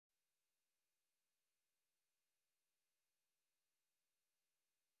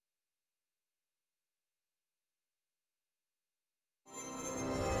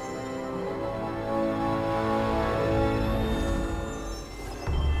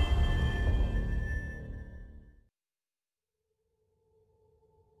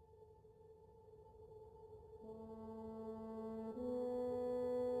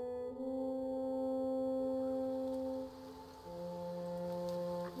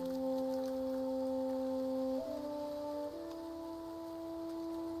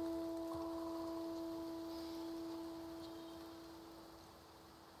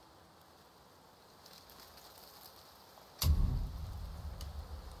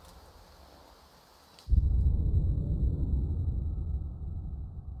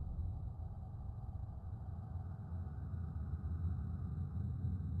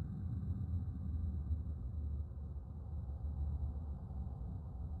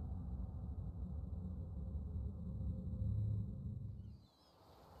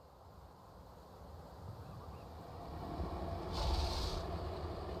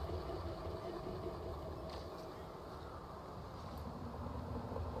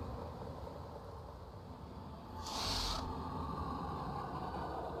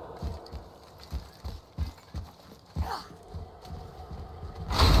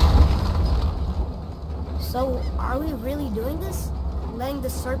So, are we really doing this? Letting the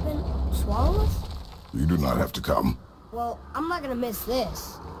serpent swallow us? You do not have to come. Well, I'm not gonna miss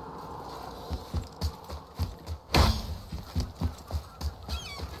this.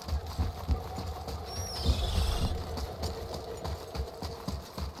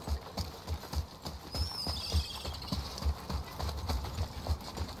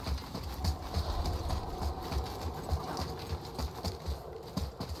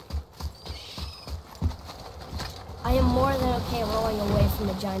 I am more than okay rolling away from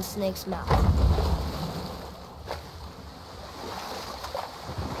the giant snake's mouth.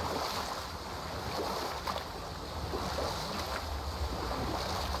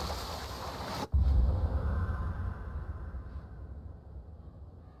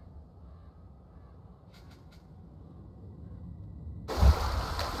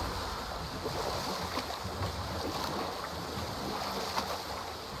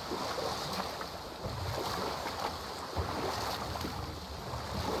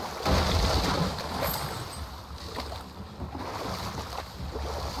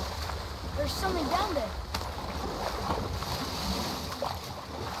 There's something down there.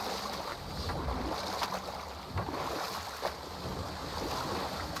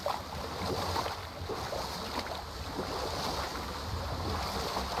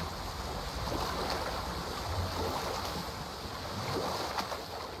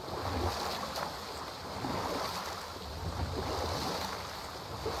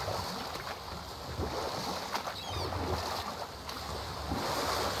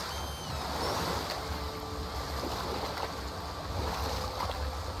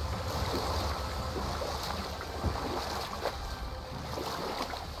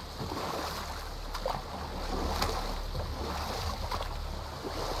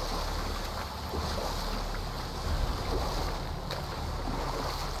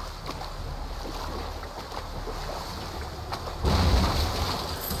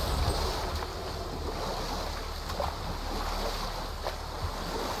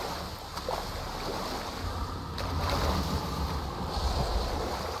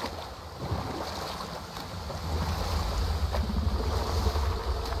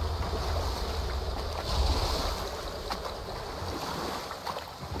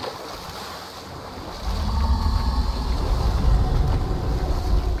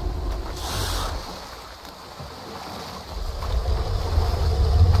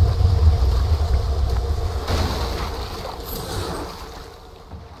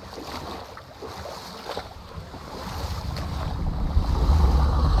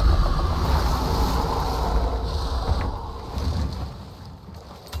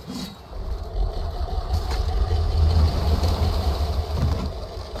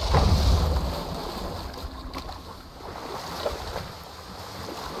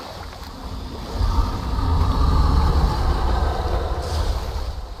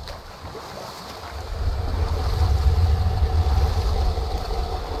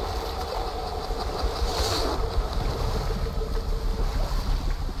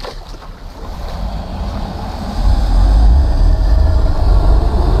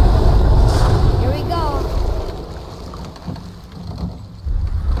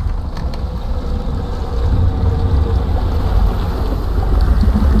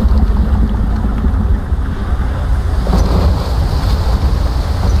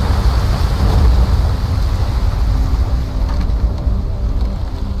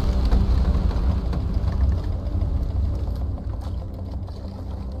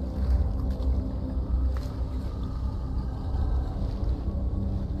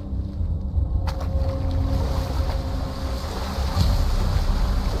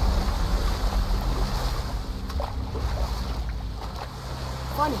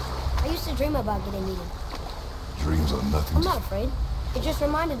 Funny. I used to dream about getting eaten. Dreams are nothing. I'm not afraid. It just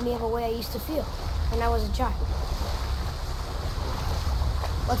reminded me of a way I used to feel when I was a child.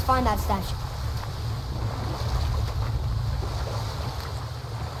 Let's find that statue.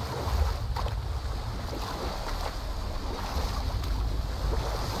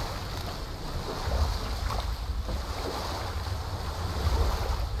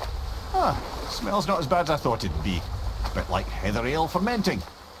 Smells not as bad as I thought it'd be. A bit like heather ale fermenting.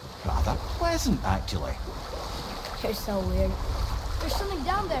 Rather pleasant, actually. You're so weird. There's something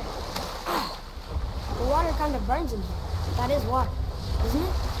down there. The water kind of burns in here. That is water, isn't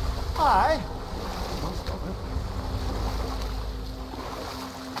it? Aye.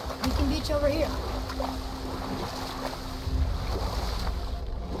 Beacon Beach over here.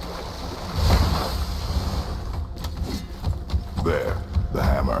 There, the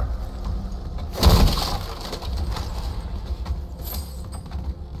hammer.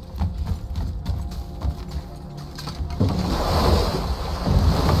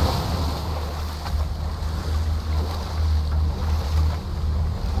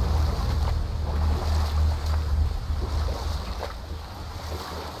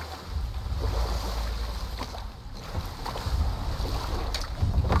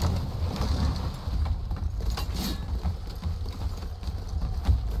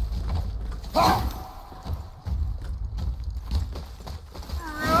 Over there!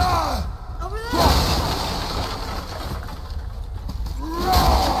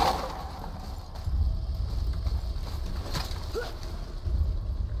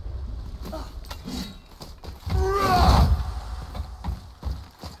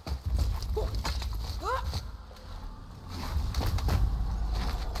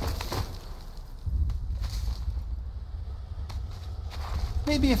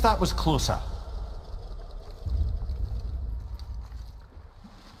 Maybe if that was closer.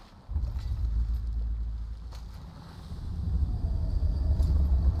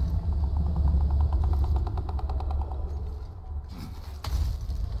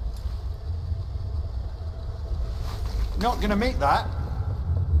 Not gonna make that.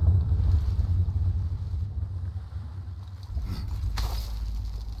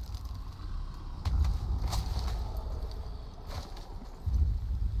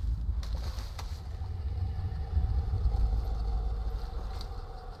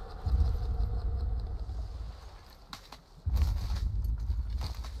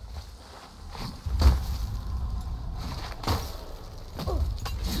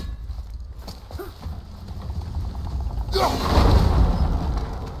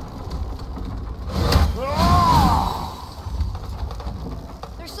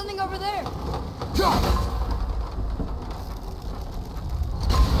 There's something over there.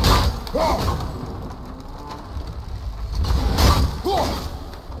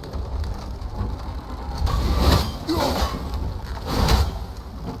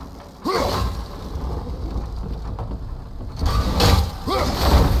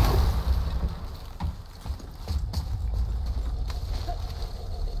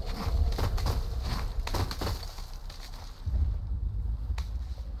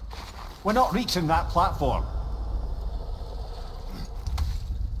 We're not reaching that platform.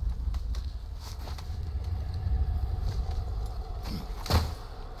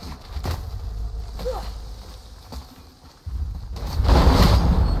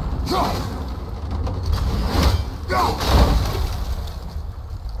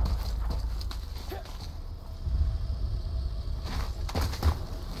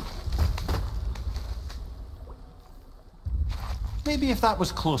 Maybe if that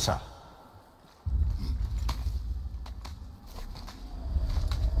was closer.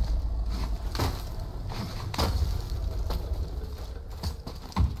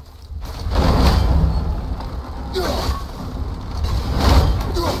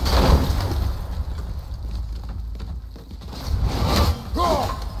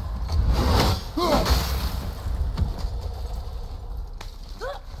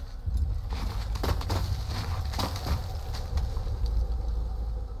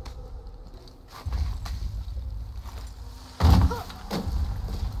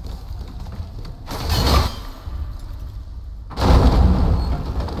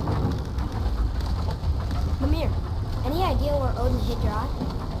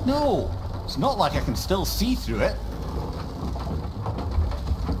 No, it's not like I can still see through it.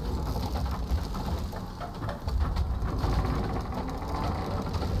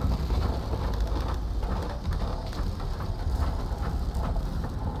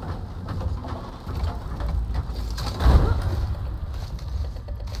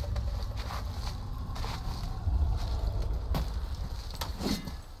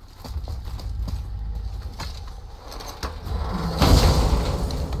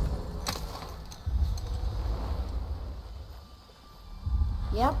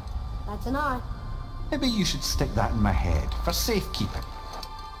 Yep, that's an eye. Maybe you should stick that in my head for safekeeping.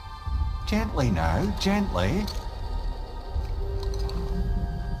 Gently now, gently.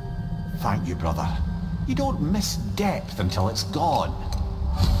 Thank you, brother. You don't miss depth until it's gone.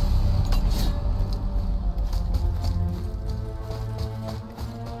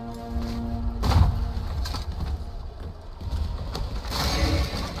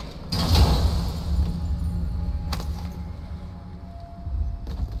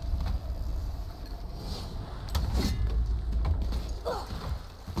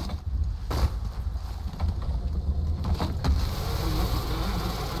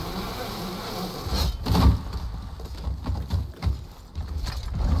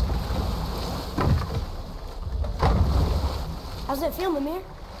 How's it feel, Mimir?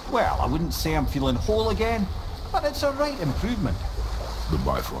 Well, I wouldn't say I'm feeling whole again, but it's a right improvement. The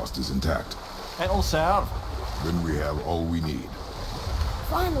Bifrost is intact. It'll serve. Then we have all we need.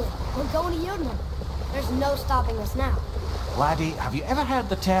 Finally, we're going to Jotunheim. There's no stopping us now. Laddie, have you ever heard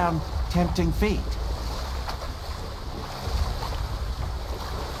the term tempting fate?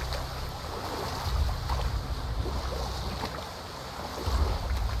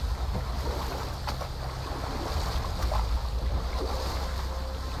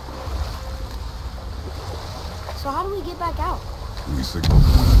 So how do we get back out? We signal.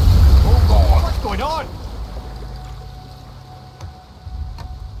 Hold on! What's going on?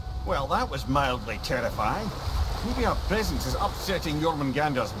 Well, that was mildly terrifying. Maybe our presence is upsetting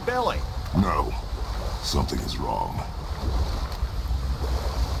Jormungandr's belly. No. Something is wrong.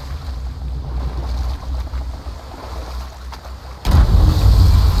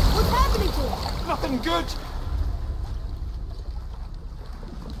 What's happening to him? Nothing good.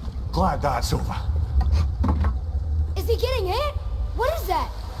 Glad that's over. Is he getting hit? What is that?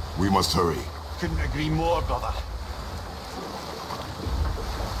 We must hurry. Couldn't agree more, brother.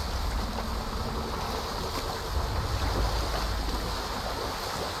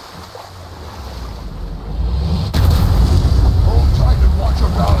 Hold tight and watch your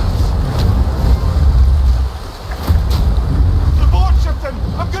balance. The board shifting!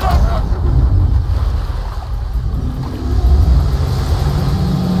 I'm gonna...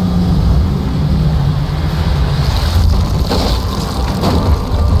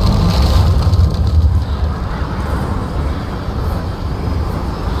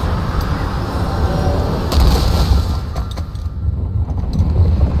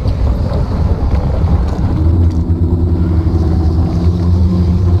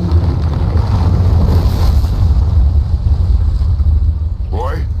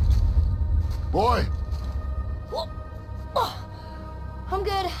 Boy! I'm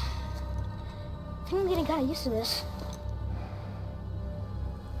good. I think I'm getting kind of used to this.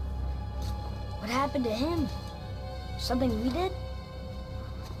 What happened to him? Something we did?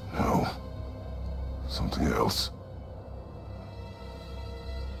 No. Something else.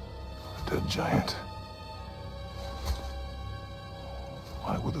 A dead giant.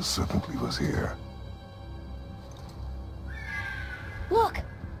 Why would the serpent leave us here? Look!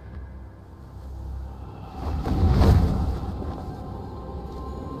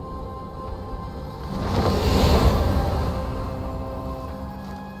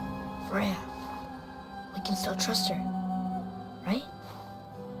 Freya. We can still trust her, right?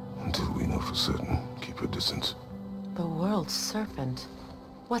 Until we know for certain, keep her distance. The world's serpent.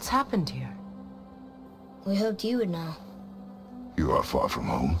 What's happened here? We hoped you would know. You are far from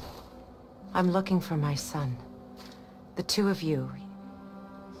home. I'm looking for my son. The two of you.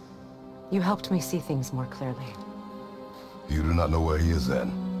 You helped me see things more clearly. You do not know where he is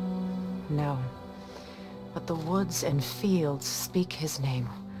then? No. But the woods and fields speak his name.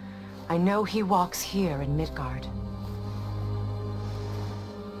 I know he walks here in Midgard.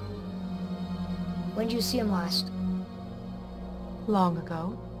 When did you see him last? Long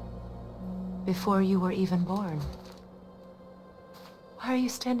ago. Before you were even born. Why are you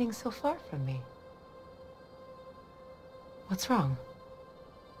standing so far from me? What's wrong?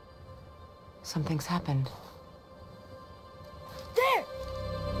 Something's happened. There!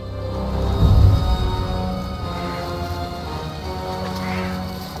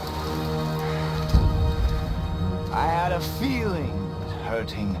 I had a feeling that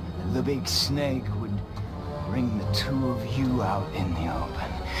hurting the big snake would bring the two of you out in the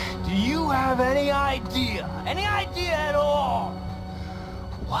open. Do you have any idea at all,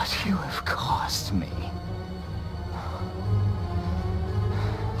 what you have cost me?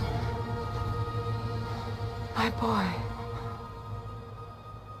 My boy.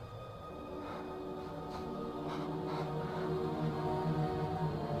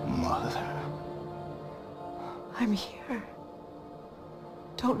 Mother. I'm here.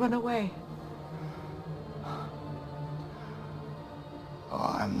 Don't run away.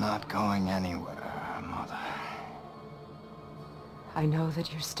 Oh, I'm not going anywhere, Mother. I know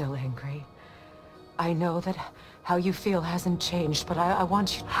that you're still angry. I know that how you feel hasn't changed, but I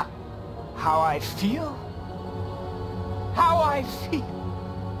want you to... How I feel? How I feel?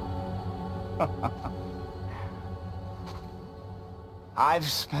 I've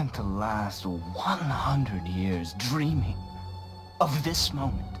spent the last 100 years dreaming of this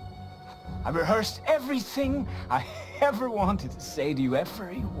moment. I rehearsed everything I ever wanted to say to you,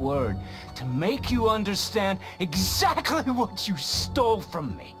 every word, to make you understand exactly what you stole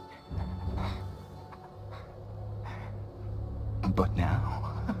from me. But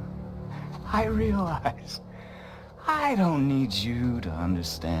now, I realize I don't need you to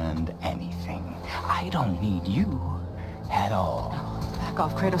understand anything. I don't need you at all. Back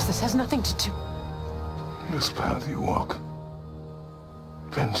off, Kratos. This has nothing to do... This path you walk.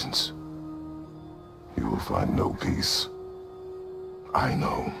 Vengeance. You will find no peace. I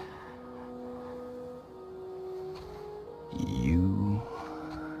know. You...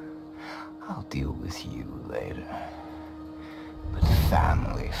 I'll deal with you later. But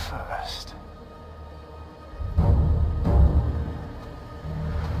family first.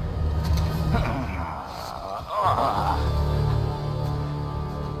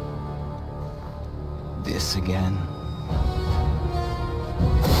 this again.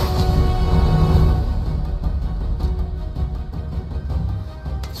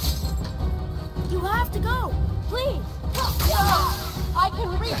 You have to go, please. I can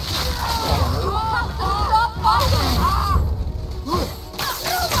reach you. You have to stop fighting.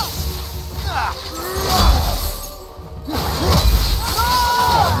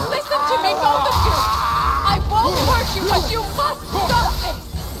 Listen to me, both of you. I won't hurt you, but you must stop this.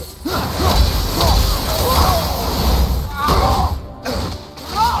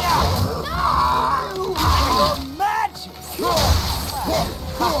 Magic!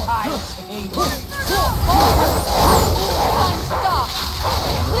 I hate it. Stop.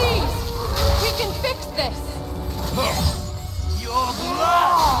 Please. We can fix this. Your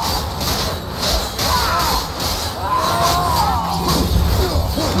blood!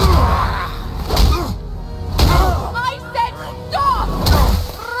 I said stop!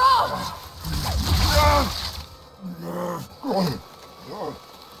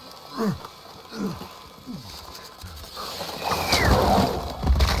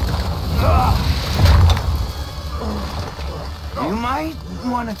 You might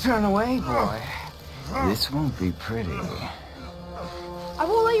want to turn away, boy. This won't be pretty. I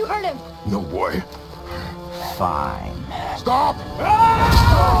won't let you hurt him. No, boy. Fine. Stop!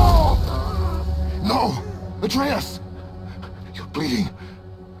 No! Atreus! You're bleeding.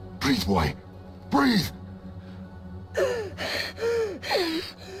 Breathe, boy. Breathe!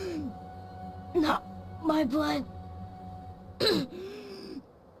 Not my blood.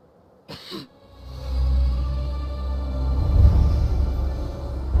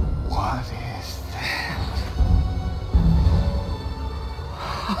 What is that?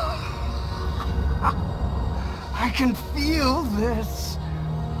 I can feel this.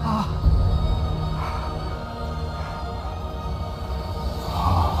 I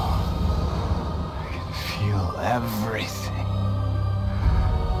can feel everything.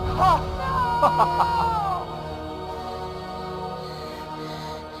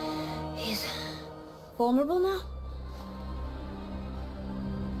 He's vulnerable now?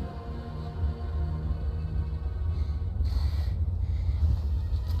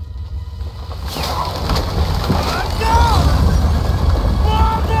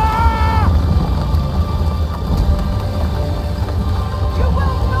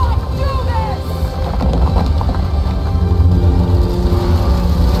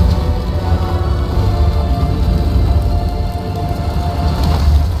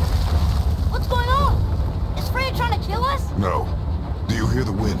 No. Do you hear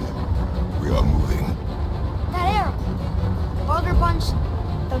the wind? We are moving. That arrow. The boulder punch.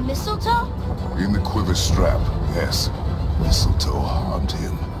 The mistletoe? In the quiver strap, yes. Mistletoe harmed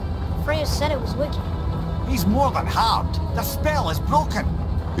him. Freya said it was wicked. He's more than harmed. The spell is broken.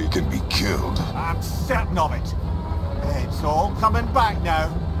 He can be killed. I'm certain of it. It's all coming back now.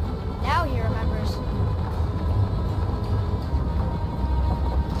 Now he remembers.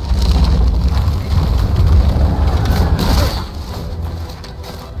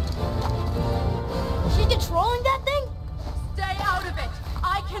 She's controlling that thing? Stay out of it.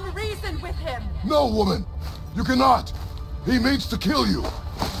 I can reason with him. No, woman! You cannot! He means to kill you!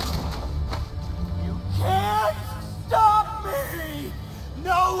 You can't stop me!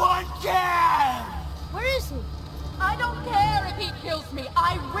 No one can! Where is he? I don't care if he kills me.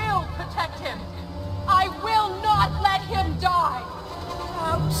 I will protect him. I will not let him die.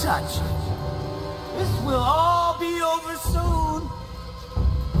 Don't touch it. This will all be over soon.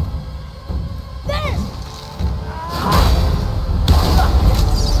 There!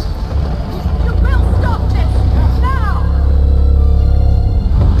 You will stop this now.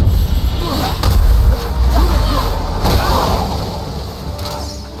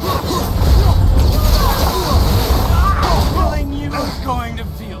 Killing you is going to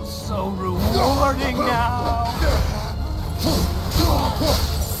feel so rewarding now.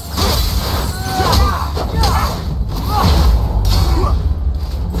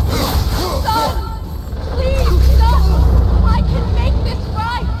 Stop! Please stop! I can make this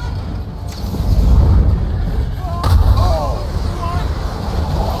right.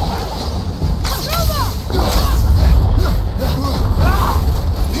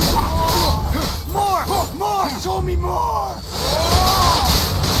 More! Show me more!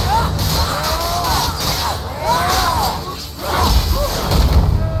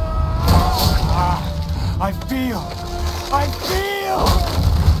 I feel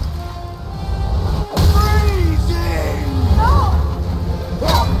freezing! No!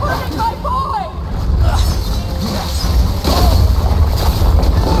 Don't hurt my boy!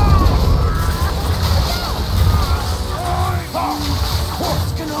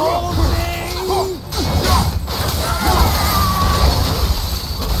 This can hold me!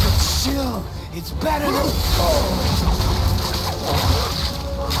 better than...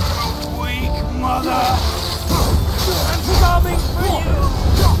 Weak mother! I'm coming for you!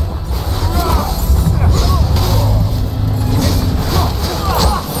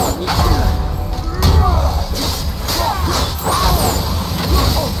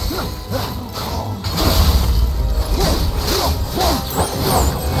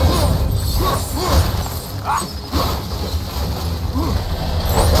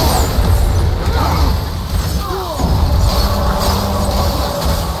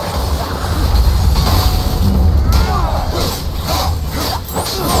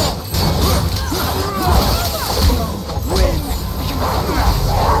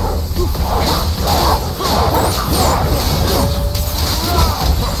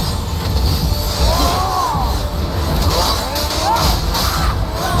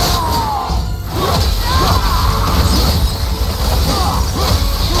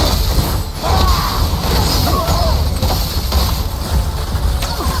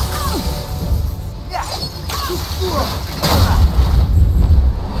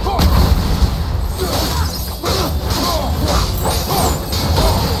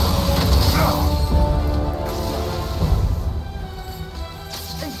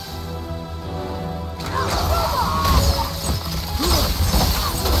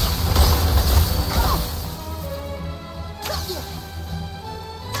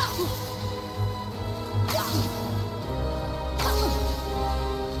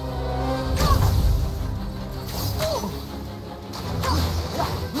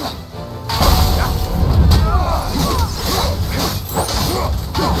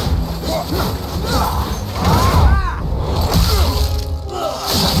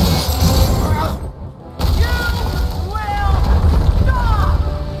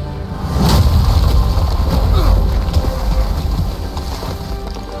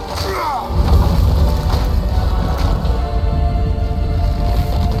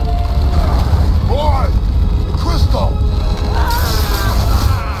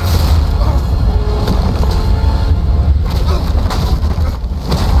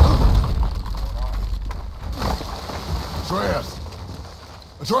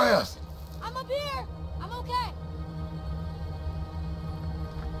 Atreus! I'm up here! I'm okay!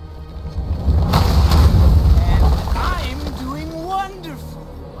 And I'm doing wonderful.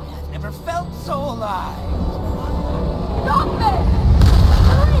 I've never felt so alive. Stop it!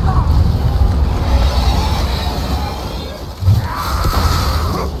 Reba!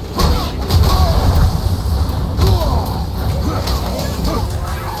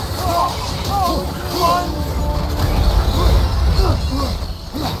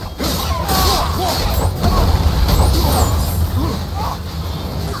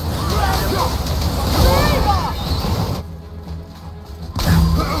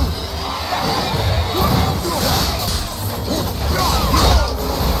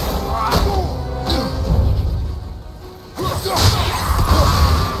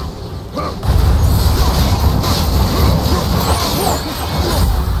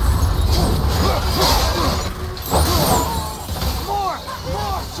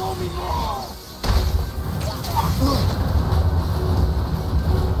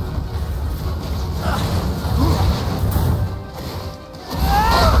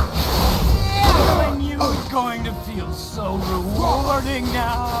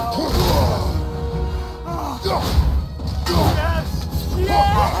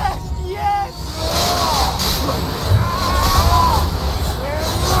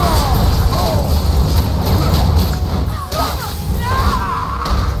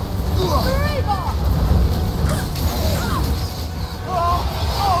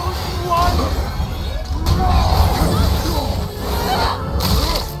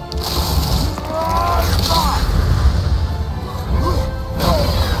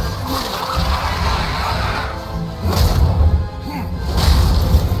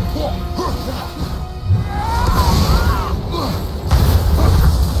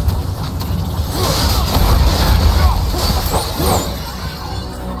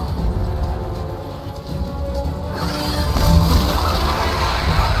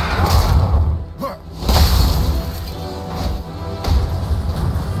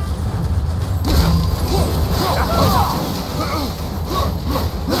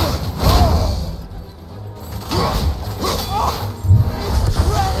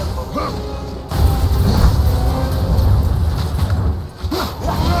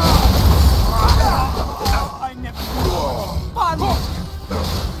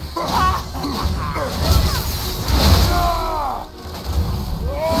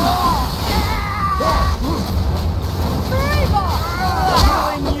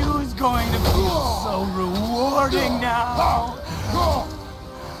 hurting now.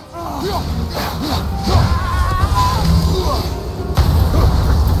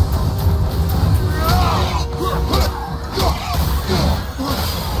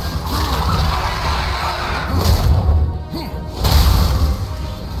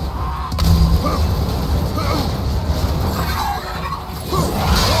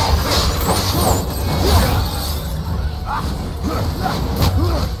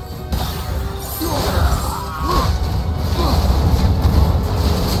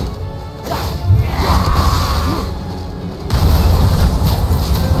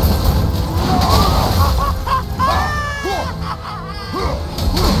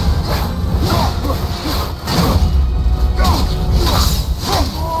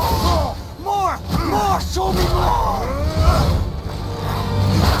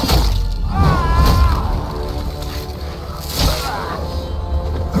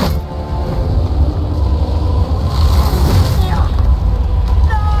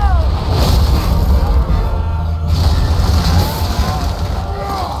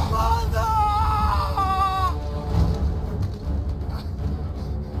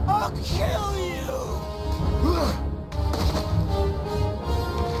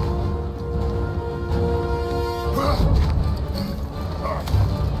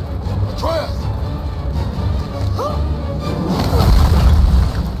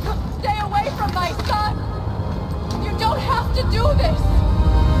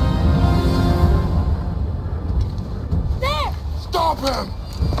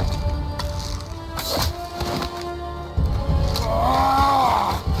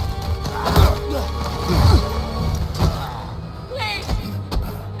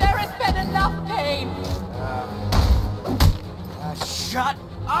 Shut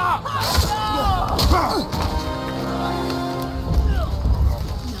up!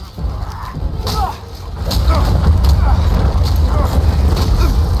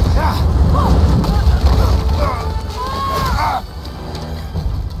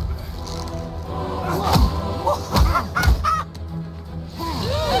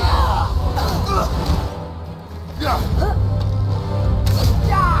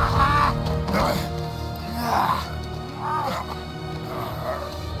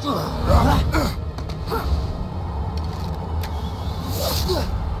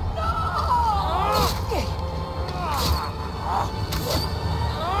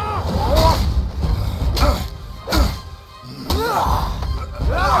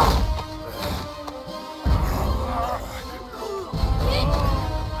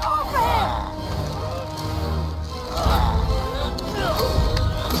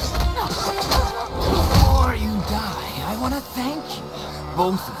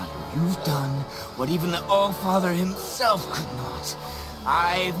 Both of you, you've done what even the All-Father himself could not.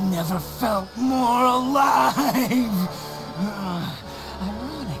 I've never felt more alive!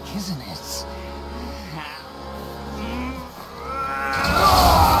 Ironic, isn't it?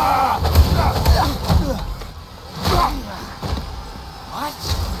 What?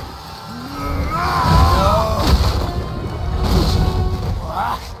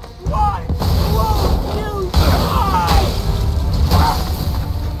 What? Won't you die?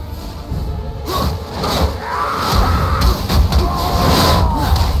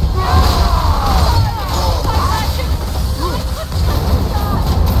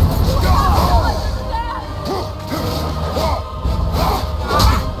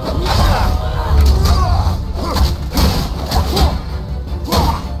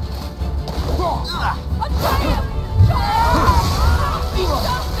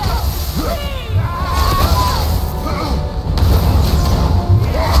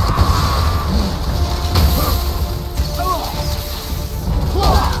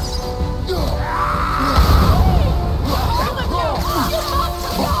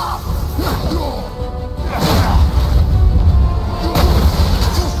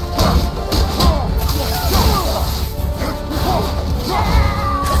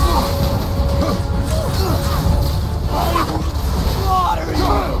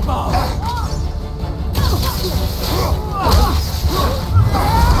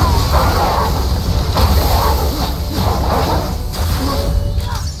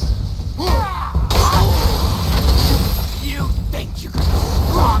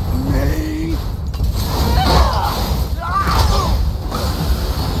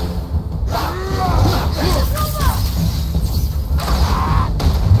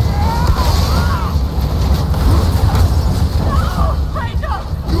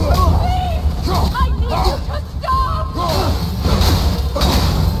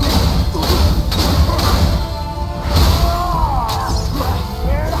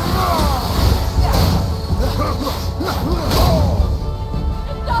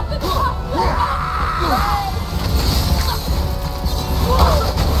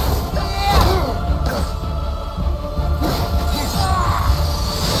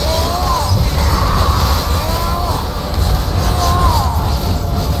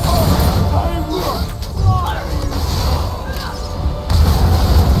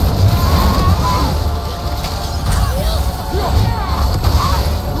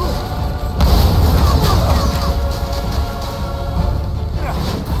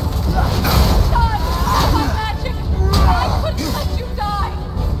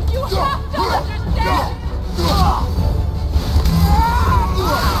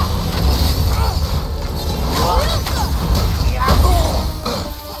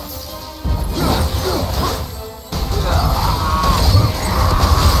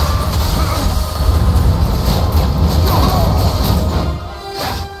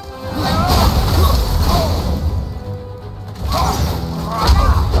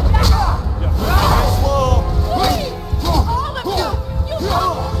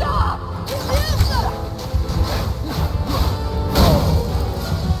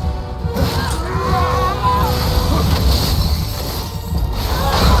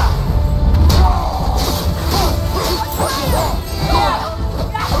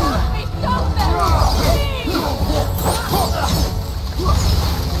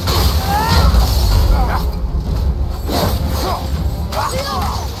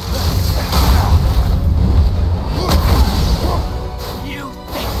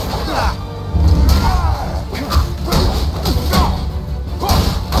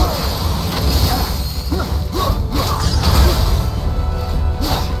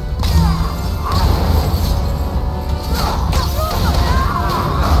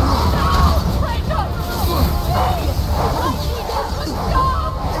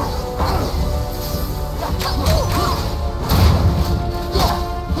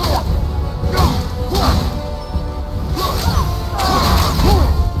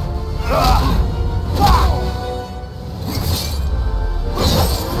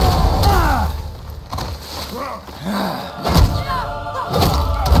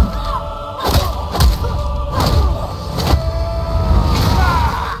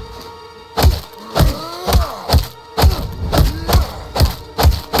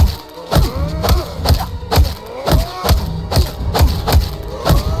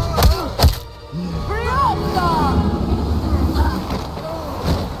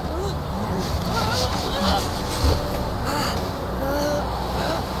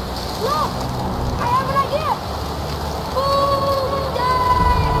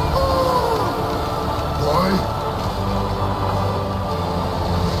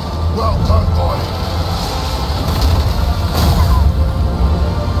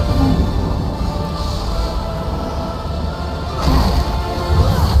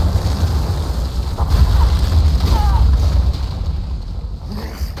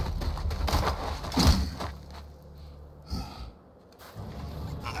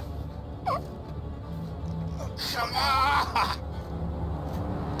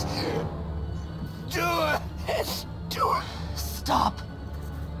 Stop.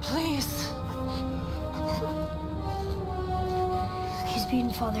 Please. He's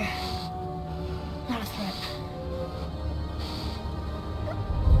beaten, Father. Not a threat.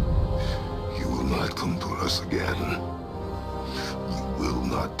 You will not come to us again. You will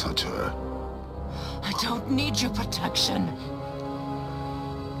not touch her. I don't need your protection.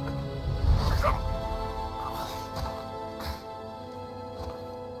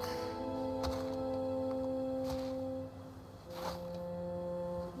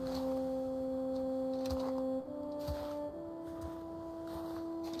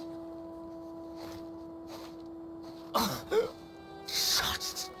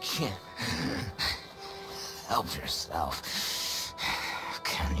 Help yourself.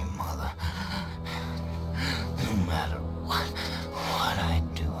 Can you, Mother? No matter what I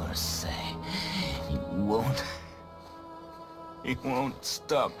do or say, he won't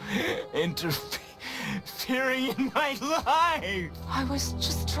stop interfering in my life. I was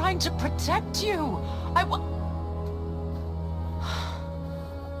just trying to protect you.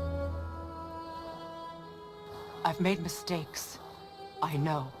 I've made mistakes. I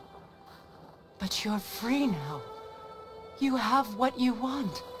know. But you're free now. You have what you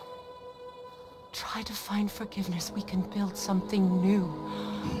want. Try to find forgiveness. We can build something new.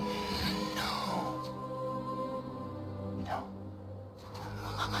 No.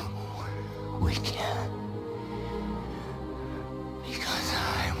 We can't. Because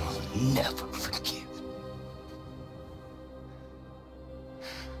I will never forgive.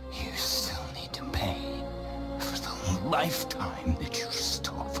 You still need to pay for the lifetime that you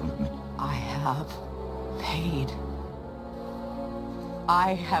stole from me. I have paid.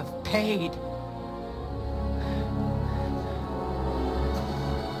 I have paid.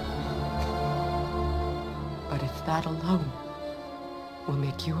 But if that alone will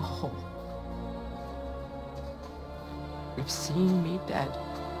make you whole, if seeing me dead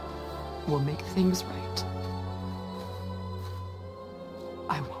will make things right,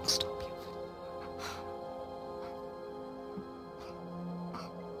 I won't stop you.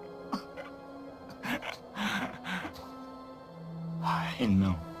 I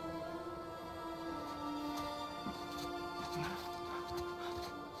know.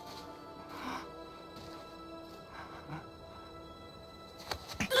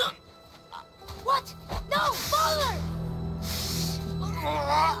 What? No, Father!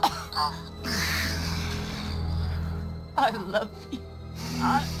 I love you. I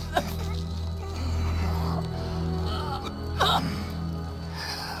love you.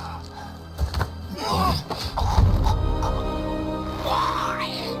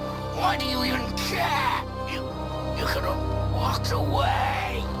 Why do you even care? You could have walked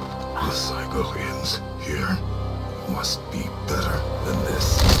away. The cycle ends here. Must be better than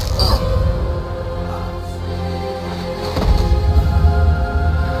this.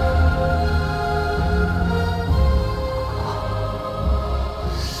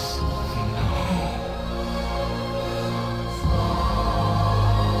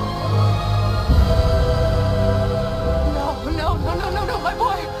 No, my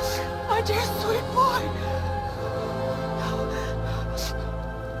boy! My dear sweet boy!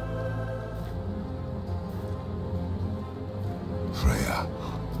 Freya.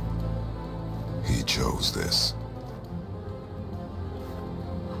 He chose this.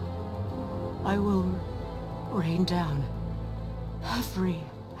 I will rain down every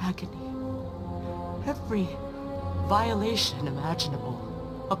agony, every violation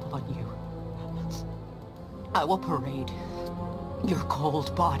imaginable upon you. I will parade your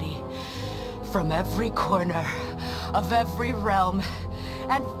cold body from every corner of every realm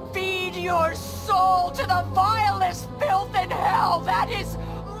and feed your soul to the vilest filth in hell. That is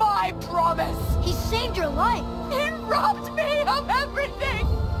my promise. He saved your life. He robbed me of everything.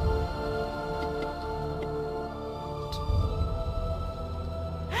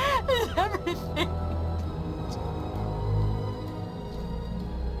 Everything.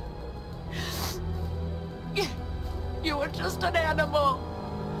 You were just an animal.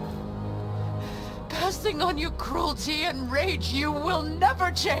 Passing on your cruelty and rage, you will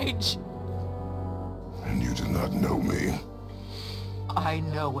never change. And you do not know me. I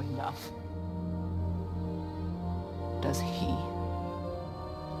know enough. Does he?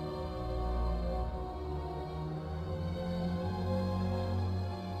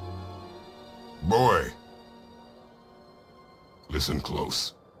 Boy! Listen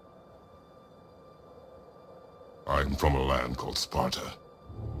close. I'm from a land called Sparta.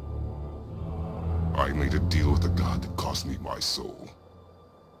 I made a deal with the god that cost me my soul.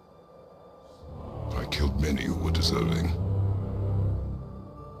 I killed many who were deserving.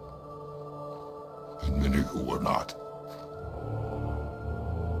 And many who were not.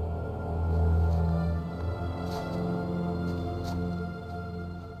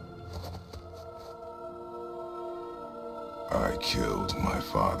 I killed my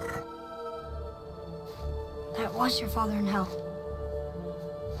father. That was your father in hell.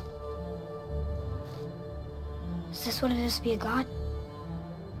 Is this what it is to be a god?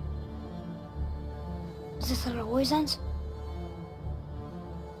 Is this how it always ends?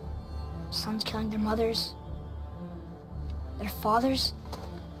 Sons killing their mothers? Their fathers?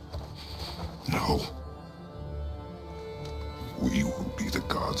 No. We will be the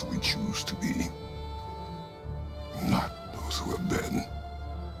gods we choose to be. Not those who have been.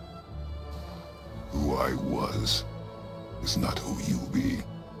 Who I was is not who you'll be.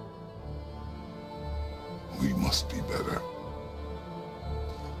 We must be better.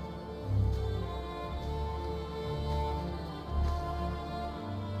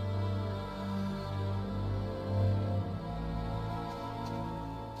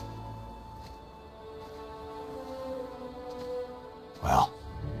 Well,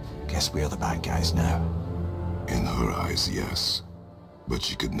 guess we're the bad guys now. In her eyes, yes. But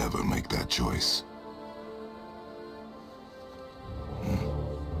she could never make that choice.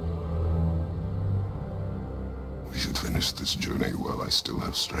 We should finish this journey while I still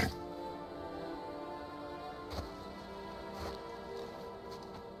have strength.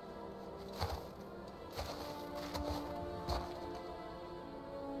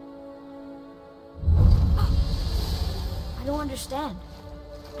 I don't understand.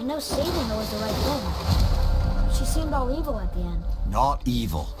 I know saving her was the right thing. But she seemed all evil at the end. Not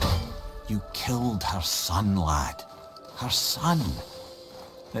evil. You killed her son, lad. Her son.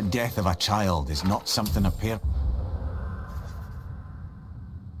 The death of a child is not something a parent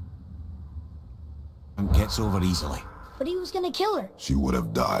gets over easily. But he was gonna kill her. She would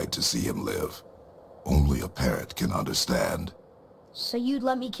have died to see him live. Only a parent can understand. So you'd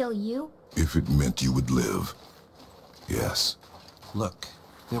let me kill you? If it meant you would live. Yes. Look,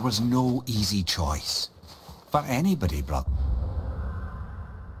 there was no easy choice. For anybody, brother.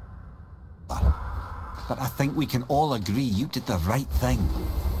 But I think we can all agree you did the right thing.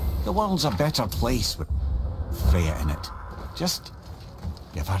 The world's a better place with Freya in it. Just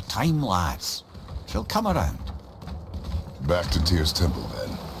give her time, lads. She'll come around. Back to Tyr's temple, then.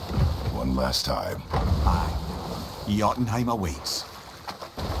 One last time. Aye. Jotunheim awaits.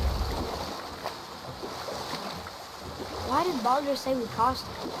 Why did Baldur say we cost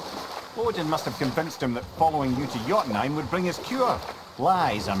him? Odin must have convinced him that following you to Jotunheim would bring his cure.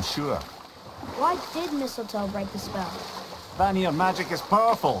 Lies, I'm sure. Why did mistletoe break the spell? Vanir magic is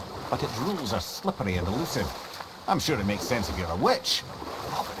powerful. but its rules are slippery and elusive. I'm sure it makes sense if you're a witch.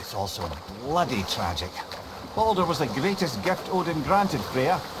 Oh, but it's also bloody tragic. Baldur was the greatest gift Odin granted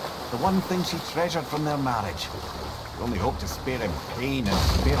Freya, the one thing she treasured from their marriage. She only hoped to spare him pain and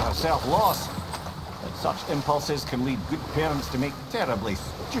spare herself loss. But such impulses can lead good parents to make terribly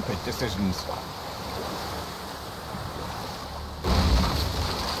stupid decisions.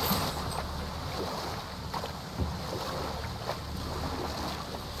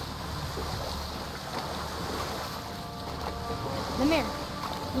 Mimir,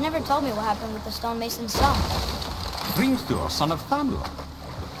 you never told me what happened with the stonemason's son. Hrimthur, son of Thamur.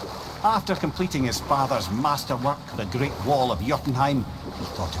 After completing his father's masterwork, the Great Wall of Jotunheim, he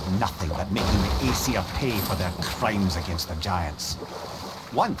thought of nothing but making the Aesir pay for their crimes against the giants.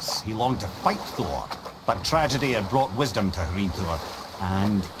 Once he longed to fight Thor, but tragedy had brought wisdom to Hrimthur,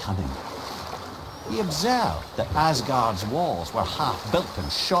 and cunning. He observed that Asgard's walls were half-built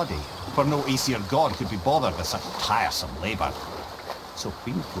and shoddy, for no Aesir god could be bothered with such tiresome labour. So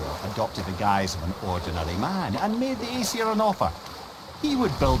Hrimthur adopted the guise of an ordinary man and made the Aesir an offer. He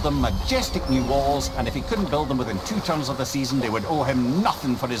would build them majestic new walls, and if he couldn't build them within 2 turns of the season, they would owe him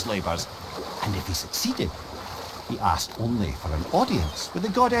nothing for his labours. And if he succeeded, he asked only for an audience with the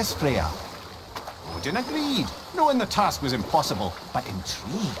goddess Freya. Odin agreed, knowing the task was impossible, but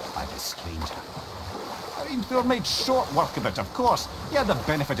intrigued by this stranger. Hrimthur made short work of it, of course. He had the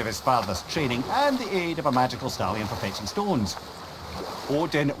benefit of his father's training and the aid of a magical stallion for fetching stones.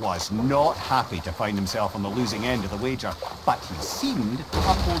 Odin was not happy to find himself on the losing end of the wager, but he seemed to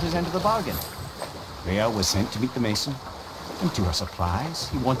uphold his end of the bargain. Freya was sent to meet the mason, and to her surprise,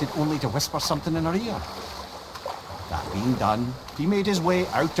 he wanted only to whisper something in her ear. That being done, he made his way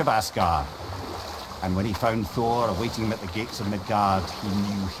out of Asgard. And when he found Thor awaiting him at the gates of Midgard, he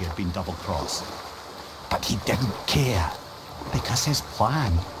knew he had been double-crossed. But he didn't care, because his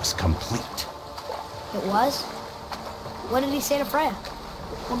plan was complete. It was? What did he say to Freya?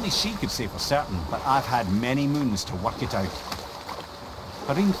 Only she could say for certain, but I've had many moons to work it out.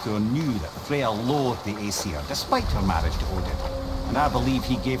 Hrimthur knew that Freya loathed the Aesir, despite her marriage to Odin, and I believe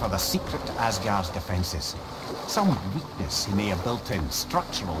he gave her the secret to Asgard's defences. Some weakness he may have built in,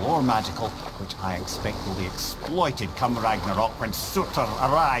 structural or magical, which I expect will be exploited come Ragnarok when Surtur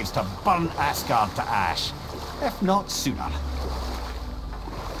arrives to burn Asgard to ash, if not sooner.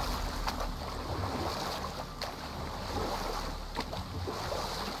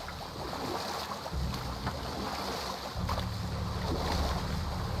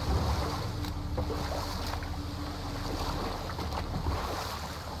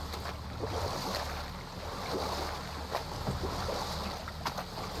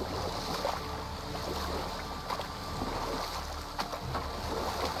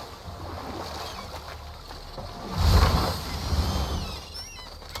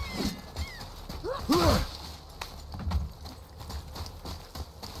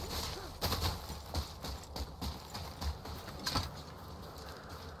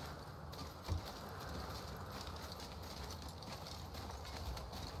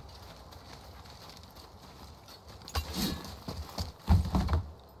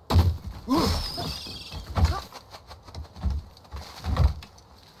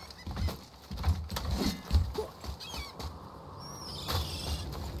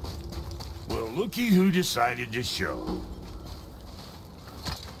 Looky who decided to show.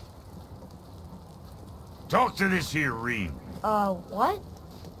 Talk to this here Reem. What?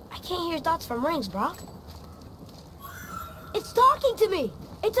 I can't hear thoughts from rings, Brock. It's talking to me!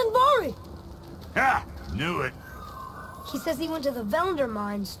 It's Andvari! Ha! Knew it. He says he went to the Velnder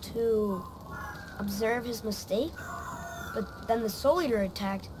mines to observe his mistake, but then the Soul Eater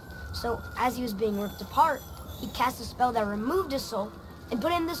attacked, so as he was being ripped apart, he cast a spell that removed his soul and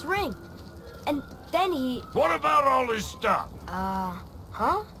put in this ring. And then he... What about all his stuff?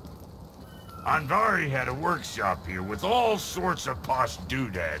 Huh? Andvari had a workshop here with all sorts of posh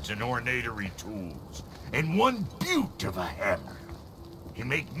doodads and ornatery tools, and one beaut of a hammer. You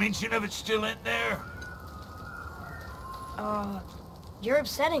make mention of it still in there? You're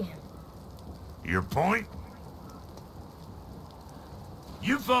upsetting him. Your point?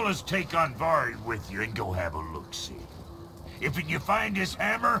 You fellas take Andvari with you and go have a look-see. If you find his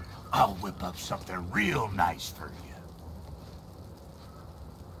hammer, I'll whip up something real nice for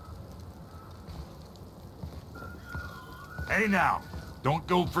you. Hey now, don't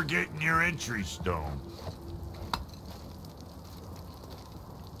go forgetting your entry stone.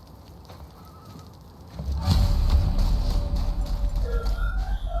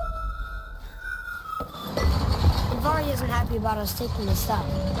 Andvari isn't happy about us taking the stuff.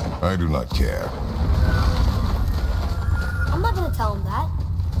 I do not care. I'm not gonna tell him that.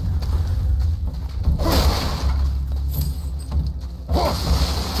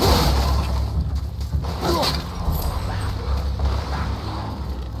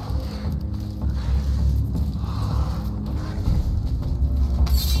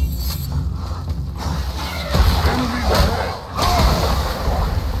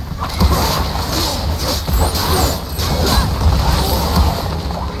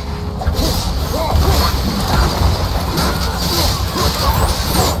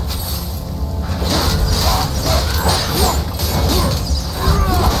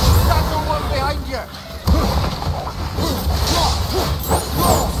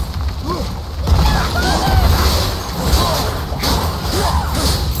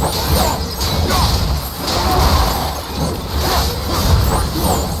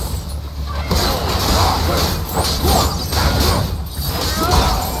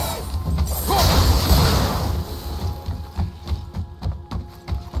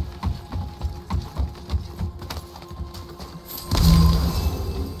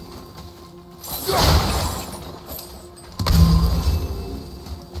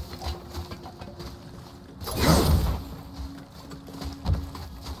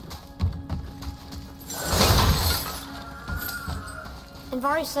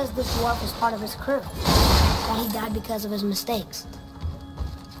 Andvari says this dwarf was part of his crew, that he died because of his mistakes.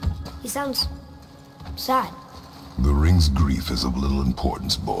 He sounds sad. The ring's grief is of little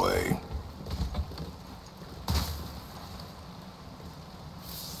importance, boy.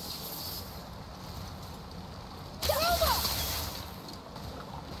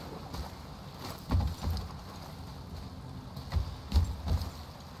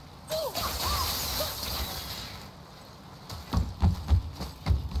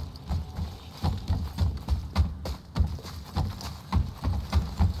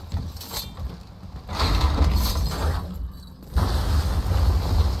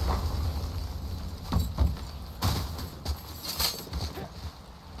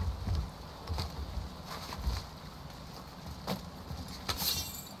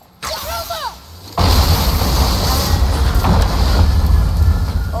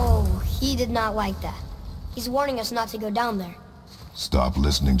 He did not like that. He's warning us not to go down there. Stop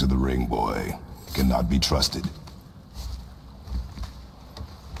listening to the ring, boy. Cannot be trusted.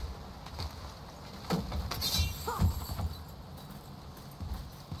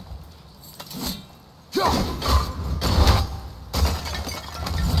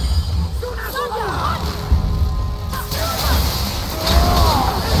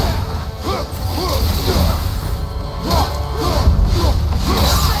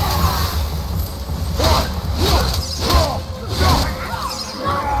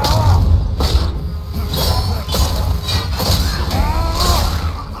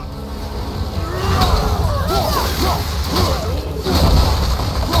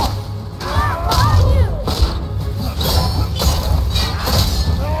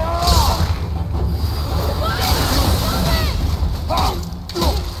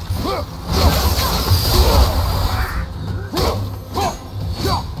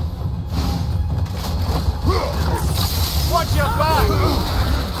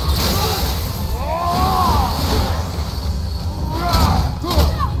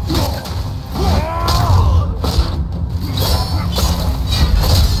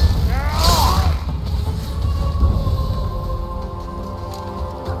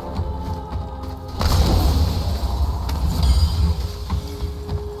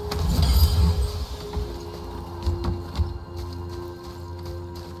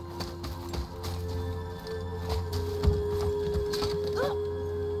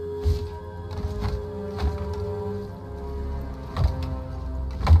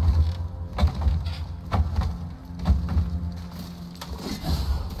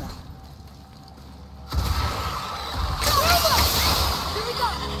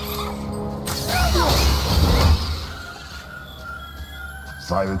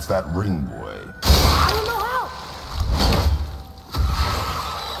 Silence that ring, boy. I don't know how.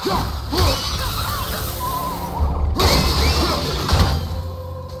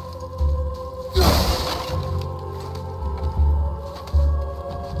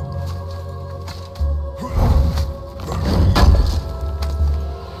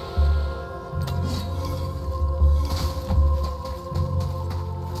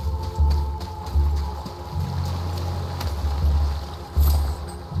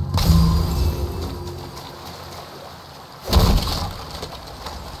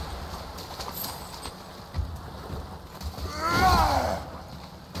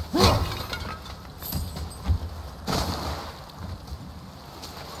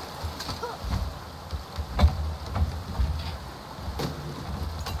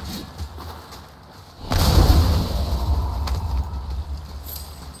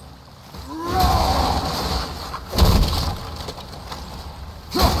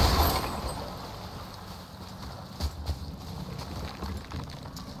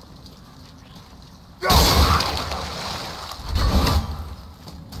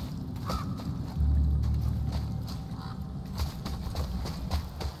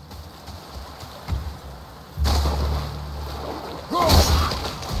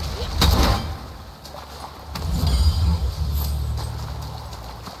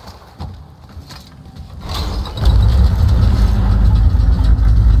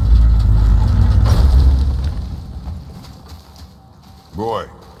 Boy,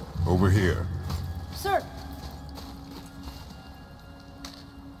 over here. Sir.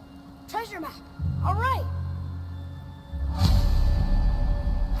 Treasure map. All right.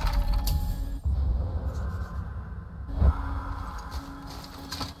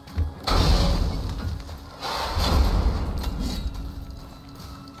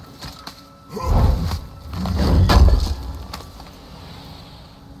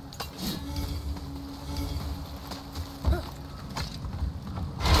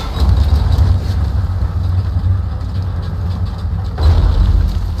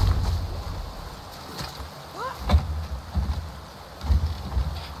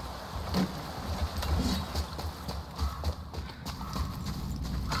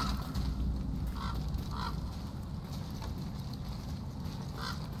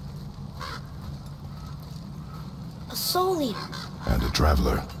 Soul Eater. And a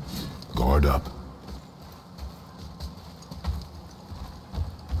traveler. Guard up.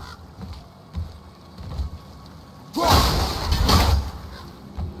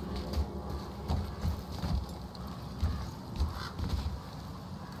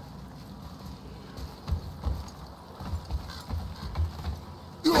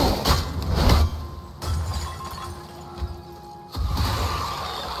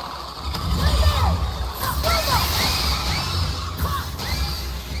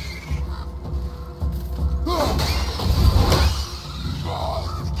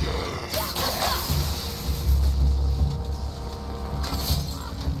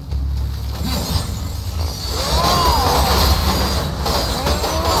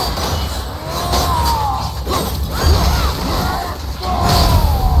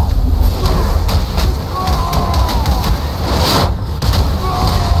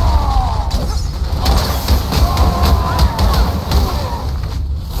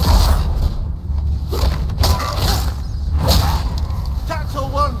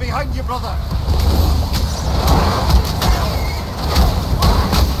 Behind you, brother!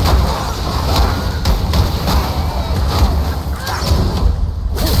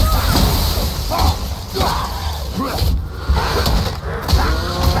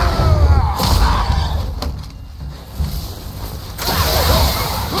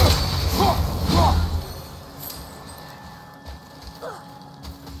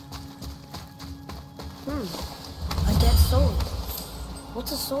 A dead soul.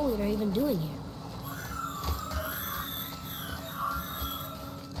 What's a Soul Eater even doing here?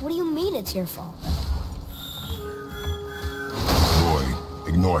 What do you mean it's your fault? Boy,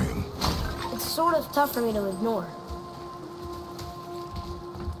 ignore him. It's sort of tough for me to ignore.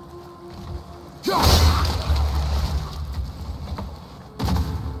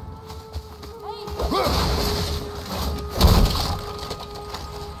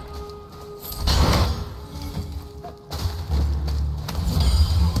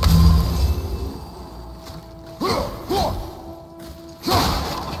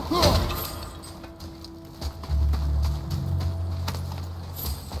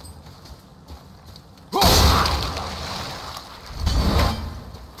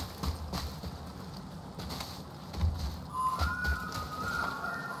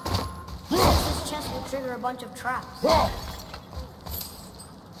 Trigger a bunch of traps.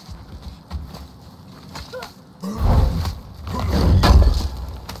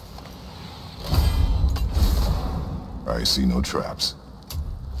 I see no traps.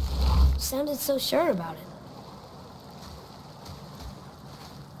 Sounded so sure about it.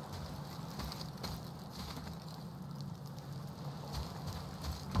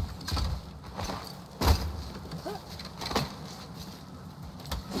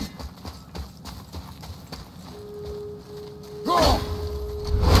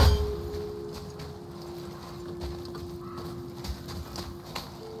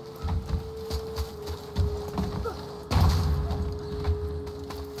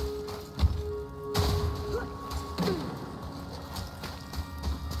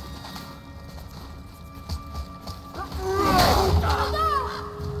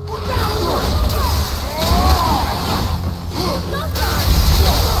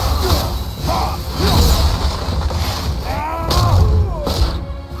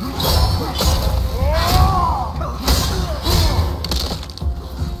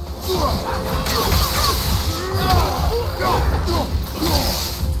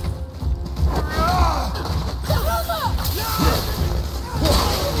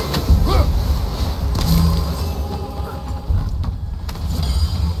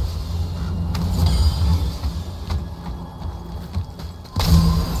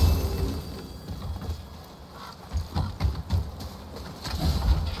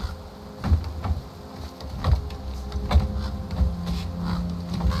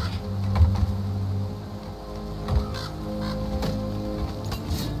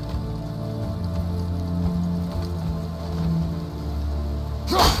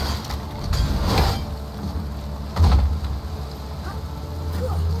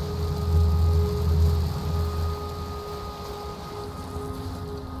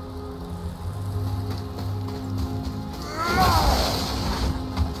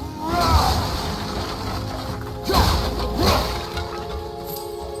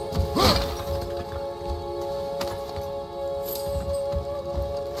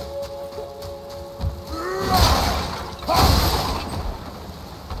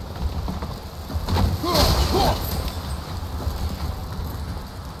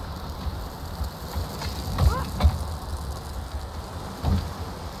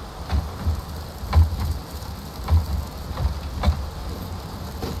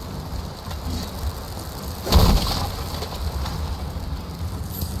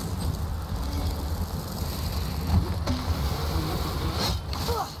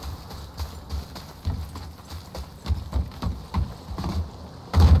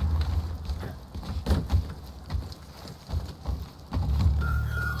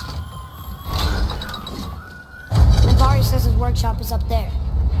 says his workshop is up there.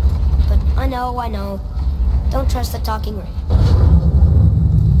 But I know. Don't trust the talking ring.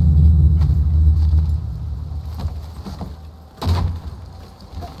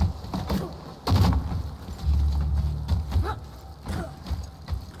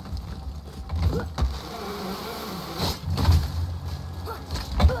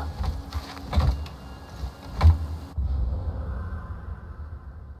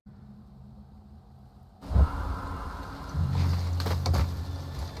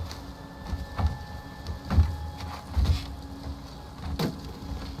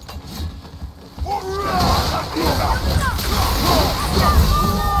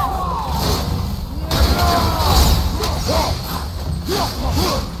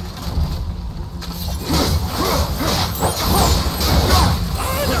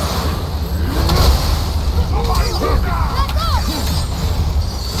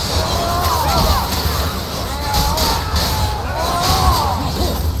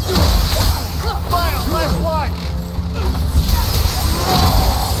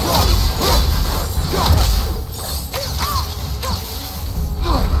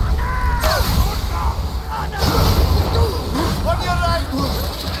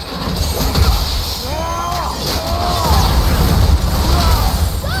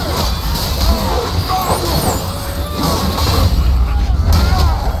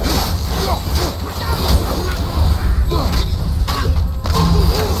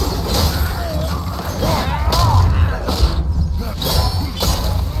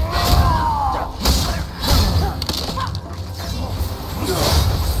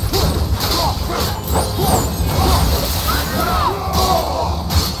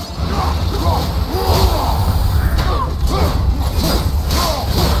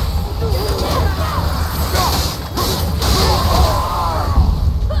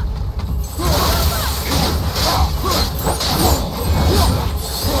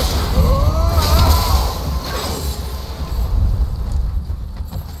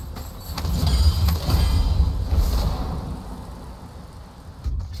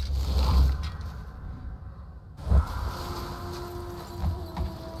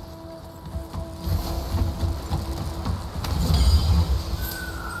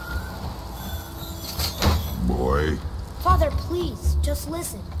 Father, please, just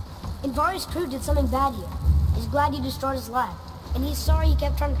listen. Invar's crew did something bad here. He's glad you destroyed his lab, and he's sorry he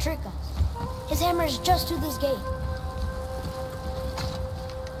kept trying to trick us. His hammer is just through this gate.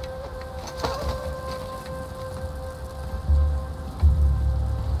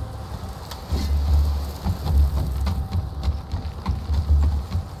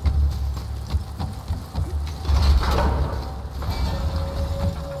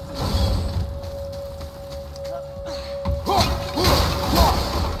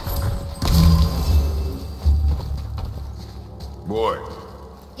 Boy.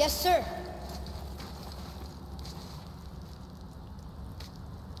 Yes, sir.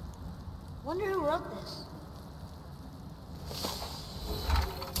 Wonder who wrote this.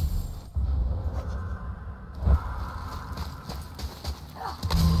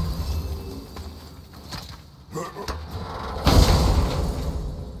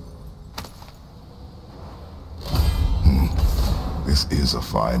 This is a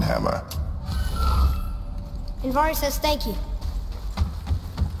fine hammer. Invar says thank you.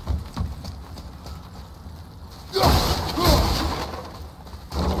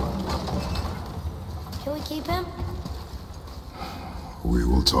 Can we keep him? We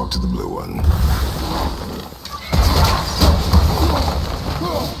will talk to the blue one.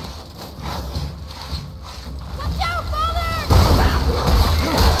 Watch out, Father!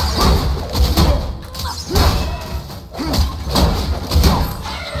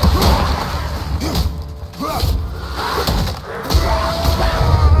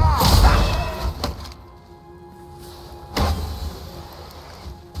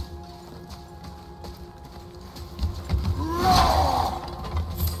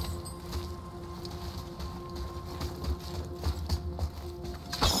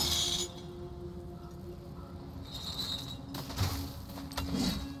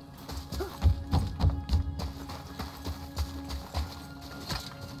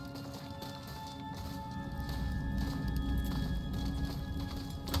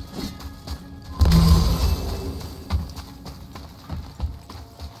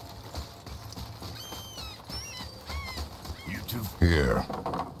 Here,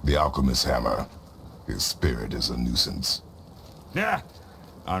 the alchemist's hammer. His spirit is a nuisance. Yeah,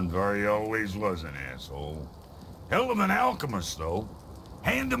 Andvari always was an asshole. Hell of an alchemist, though.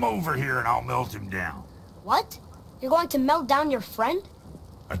 Hand him over here and I'll melt him down. What? You're going to melt down your friend?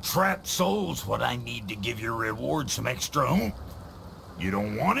 A trapped soul's what I need to give your reward some extra oomph. You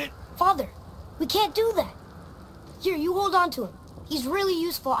don't want it? Father, we can't do that. Here, you hold on to him. He's really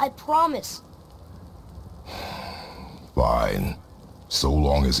useful, I promise. Fine. So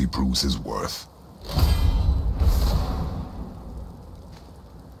long as he proves his worth.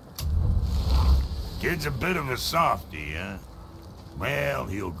 Kid's a bit of a softie, huh? Well,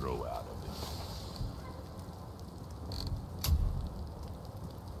 he'll grow out of it.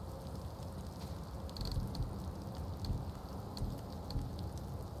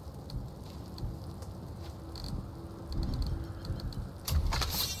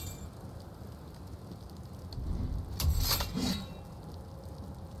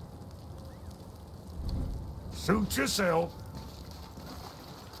 Suit yourself.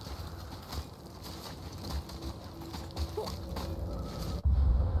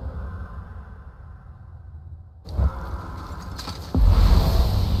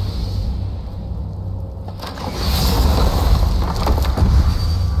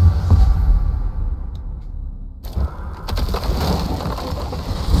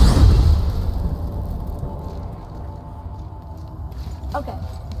 Okay.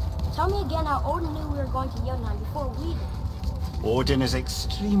 Tell me again how Odin knew we were going to Jotunheim before we did. Odin is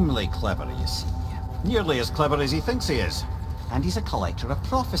extremely clever, you see. Nearly as clever as he thinks he is. And he's a collector of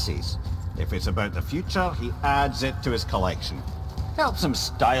prophecies. If it's about the future, he adds it to his collection. Helps him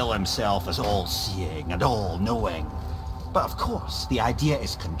style himself as all-seeing and all-knowing. But of course, the idea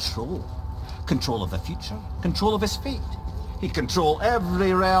is control. Control of the future, control of his fate. He'd control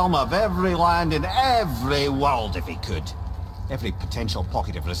every realm of every land in every world if he could. Every potential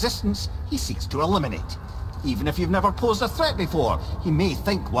pocket of resistance, he seeks to eliminate. Even if you've never posed a threat before, he may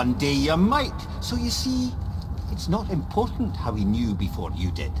think one day you might. So you see, it's not important how he knew before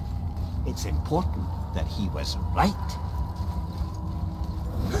you did. It's important that he was right.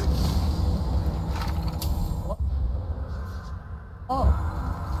 Oh.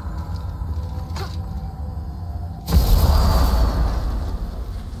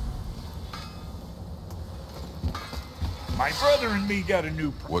 My brother and me got a new...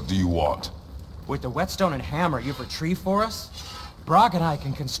 What do you want? With the whetstone and hammer you've retrieved for us, Brok and I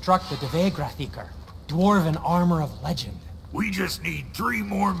can construct the Dvegrathikar, dwarven armor of legend. We just need 3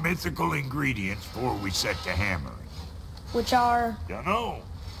 more mythical ingredients before we set to hammering. Which are... Dunno.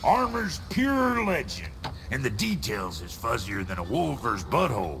 Armor's pure legend, and the details is fuzzier than a wolver's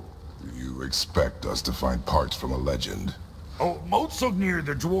butthole. You expect us to find parts from a legend? Oh, Motsognir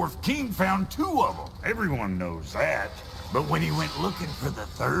the Dwarf King found 2 of them. Everyone knows that. But when he went looking for the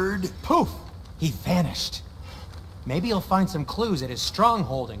 3rd... Poof! He vanished. Maybe he'll find some clues at his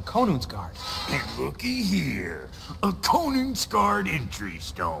stronghold in Konungsgard. And looky here. A Konungsgard entry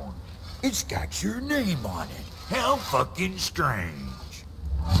stone. It's got your name on it. How fucking strange.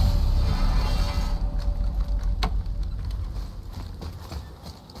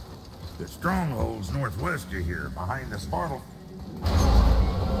 The stronghold's northwest of here, behind the Spartle.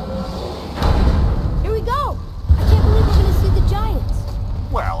 Here we go! I can't believe we're gonna see the giants.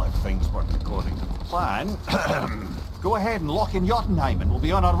 Well, if things weren't according to the plan, go ahead and lock in Jotunheim and we'll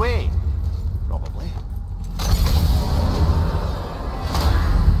be on our way. Probably.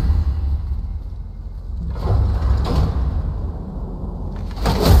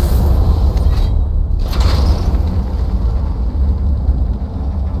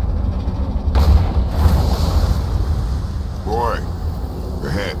 Boy,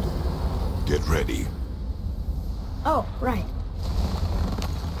 ahead. Get ready. Oh, right.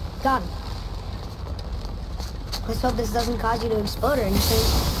 Got him. Let's hope this doesn't cause you to explode or anything.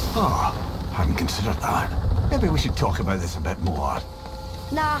 Oh, hadn't considered that. Maybe we should talk about this a bit more.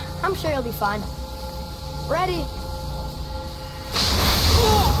 Nah, I'm sure you'll be fine. Ready?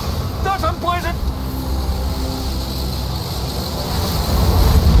 That's unpleasant!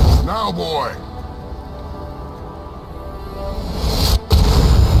 Now, boy!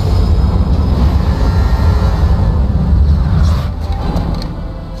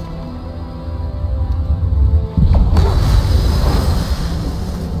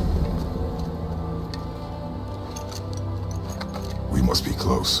 We must be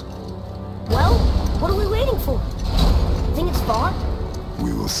close. Well, what are we waiting for? Think it's far?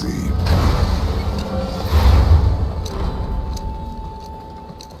 We will see.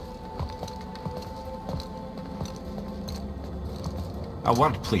 A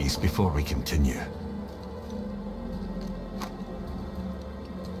word, please, before we continue.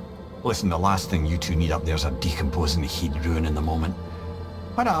 Listen, the last thing you two need up there's a decomposing heat ruining the moment.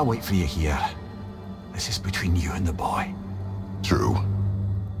 Why don't I wait for you here? This is between you and the boy. True.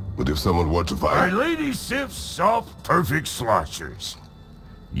 But if someone were to Our fight... lady sips soft, perfect sloshers.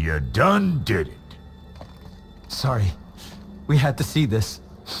 You done did it. Sorry. We had to see this.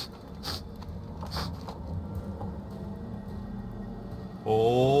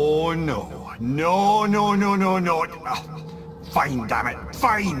 Oh, no. No, no, no, no, no. Fine, damn it.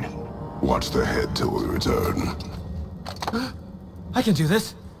 Fine. Watch the head till we return. I can do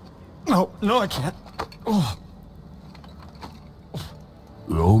this. No, no, I can't. Oh.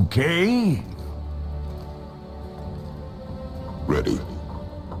 Okay. Ready.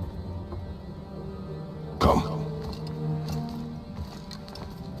 Come.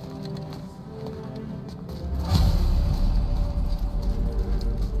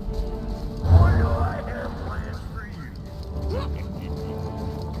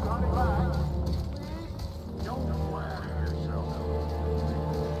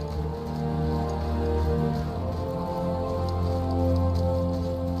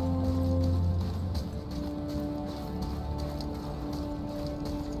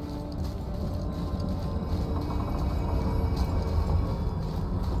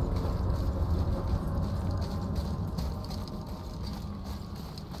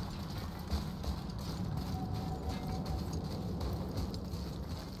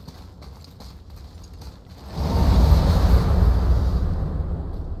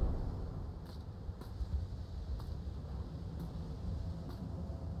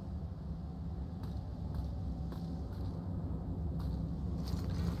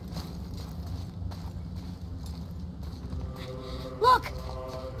 Look!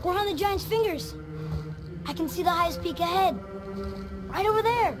 We're on the giant's fingers. I can see the highest peak ahead. Right over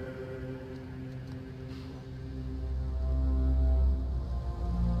there.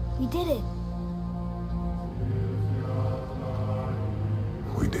 We did it.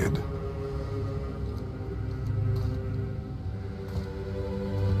 We did.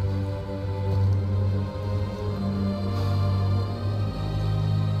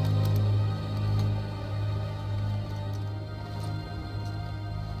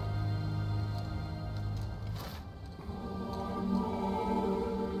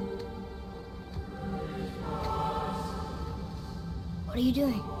 What are you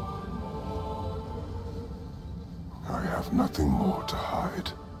doing? I have nothing more to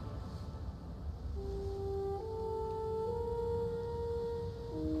hide.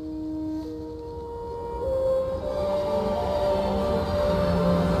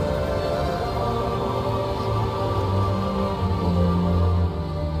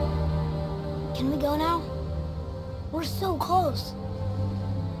 Can we go now? We're so close.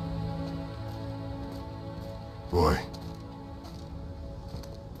 Boy.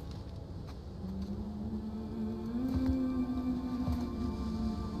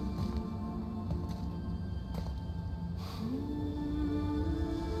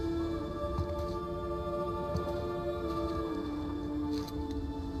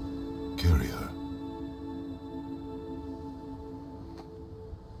 Carry her.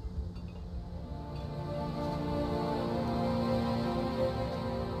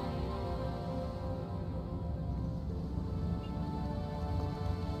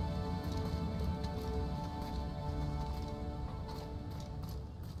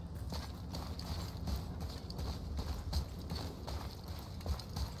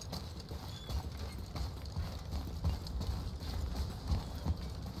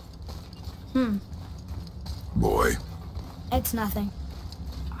 Boy. It's nothing.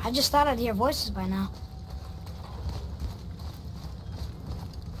 I just thought I'd hear voices by now.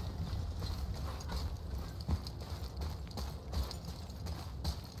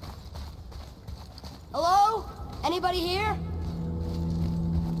 Hello? Anybody here?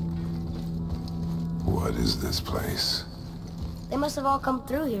 What is this place? They must have all come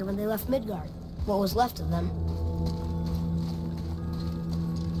through here when they left Midgard. What was left of them.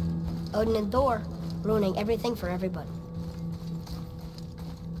 Odin and Thor, ruining everything for everybody.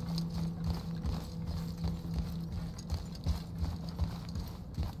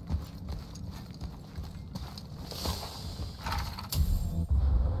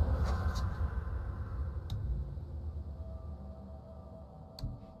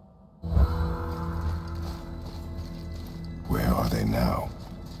 Where are they now?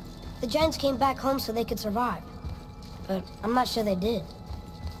 The giants came back home so they could survive. But I'm not sure they did.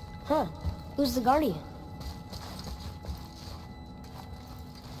 Huh. Who's the Guardian?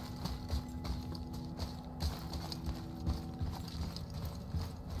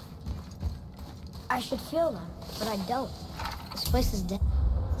 I should feel them, but I don't. This place is dead.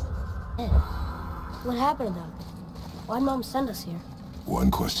 What happened to them? Why'd Mom send us here? One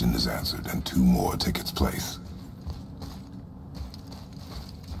question is answered, and two more take its place.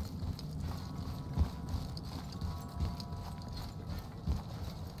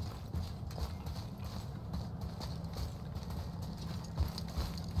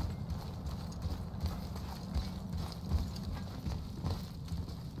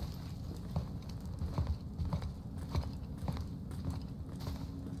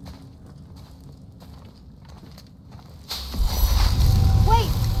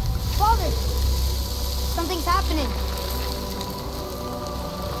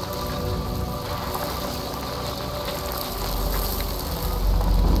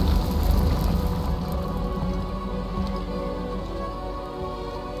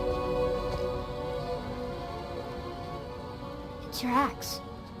 Where's your axe?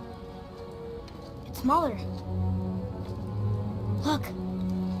 It's Mother. Look.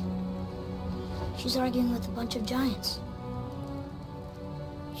 She's arguing with a bunch of giants.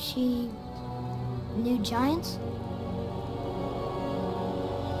 She knew giants?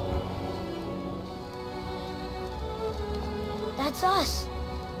 That's us.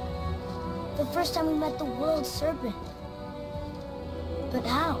 The first time we met the world serpent. But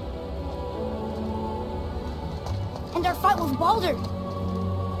how? And our fight with Baldur.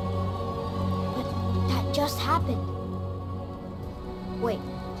 But that just happened. Wait.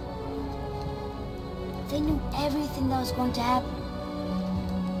 They knew everything that was going to happen.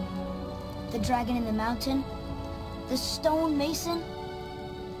 The dragon in the mountain, the stone mason,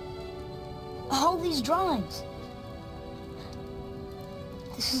 all these drawings.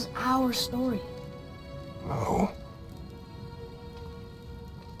 This is our story. No.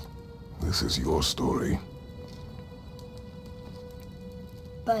 This is your story.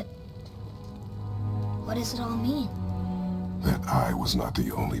 But what does it all mean? That I was not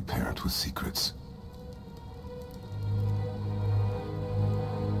the only parent with secrets.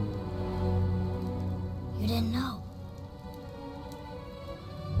 You didn't know.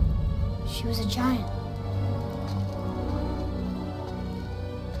 She was a giant.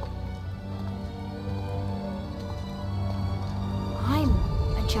 I'm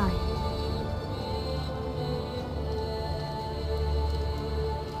a giant.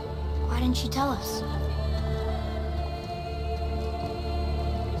 Why didn't she tell us?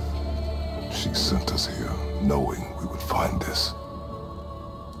 She sent us here, knowing we would find this.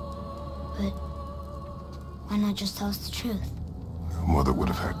 But why not just tell us the truth? Your mother would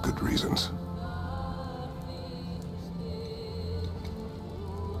have had good reasons.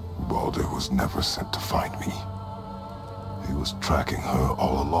 Baldur was never sent to find me. He was tracking her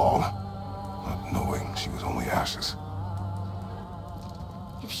all along, not knowing she was only ashes.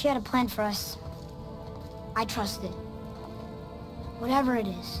 If she had a plan for us, I trust it. Whatever it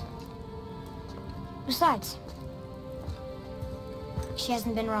is. Besides, she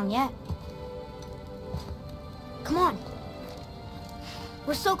hasn't been wrong yet. Come on.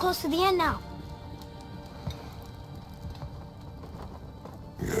 We're so close to the end now.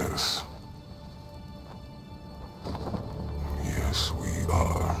 Yes. Yes, we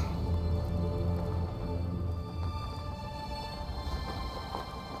are.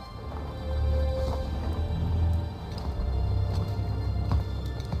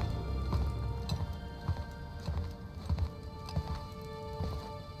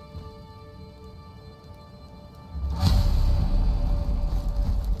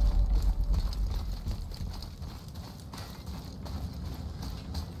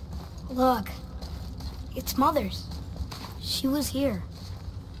 Look, it's Mother's. She was here.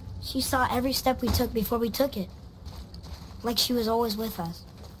 She saw every step we took before we took it. Like she was always with us.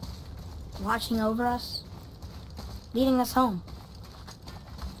 Watching over us. Leading us home.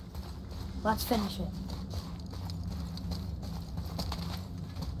 Let's finish it.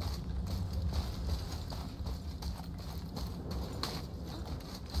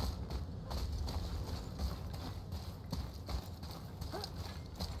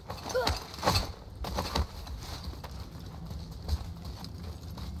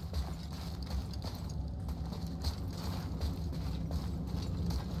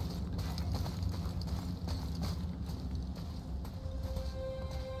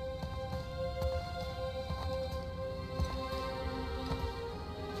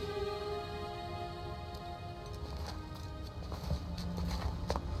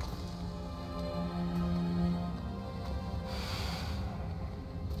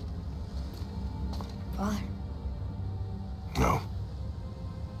 Father. No.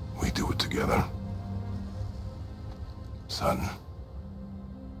 We do it together. Son.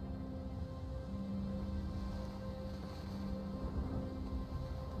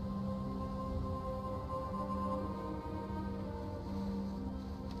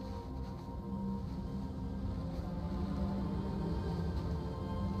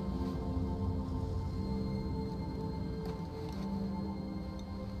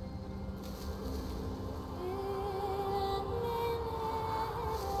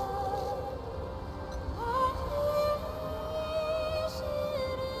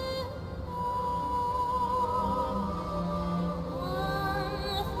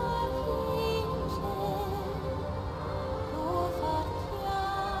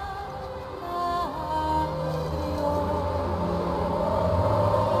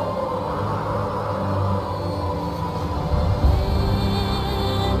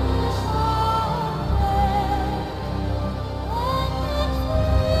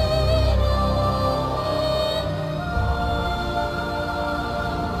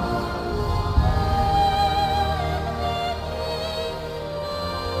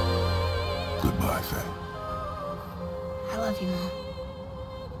 Goodbye, Faye. I love you, Mom.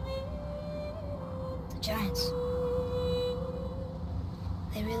 The giants.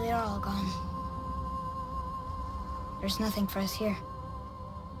 They really are all gone. There's nothing for us here.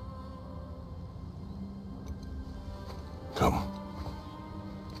 Come.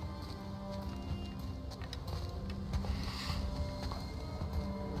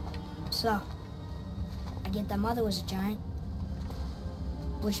 So, I get that Mother was a giant,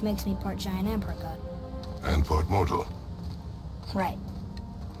 which makes me part giant and part god. And part mortal. Right.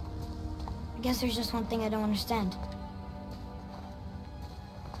 I guess there's just one thing I don't understand.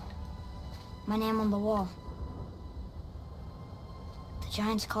 My name on the wall. The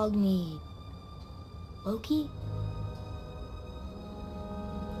giants called me... Loki?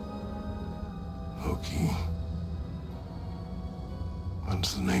 Loki.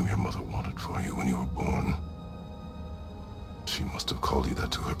 That's the name your mother wanted for you when you were born. She must have called you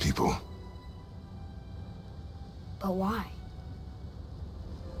that to her people. But why?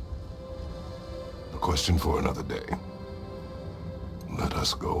 A question for another day. Let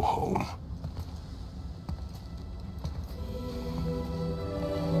us go home.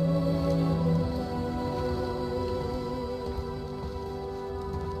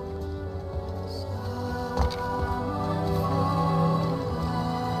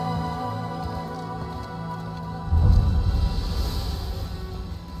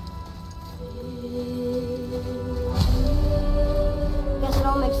 Guess it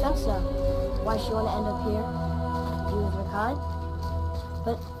all makes sense now. Why she want to end up here? Be with her kind?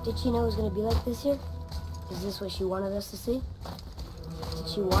 But did she know it was going to be like this here? Is this what she wanted us to see? Did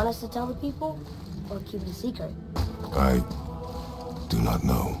she want us to tell the people? Or keep it a secret? I do not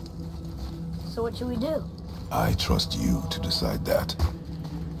know. So what should we do? I trust you to decide that.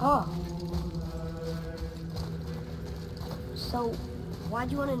 Oh. So,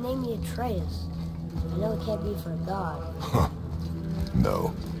 why'd you want to name me Atreus? I know it can't be for a god.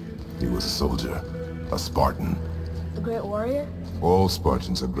 No. He was a soldier. A Spartan. The great warrior? All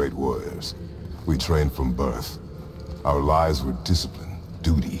Spartans are great warriors. We trained from birth. Our lives were discipline,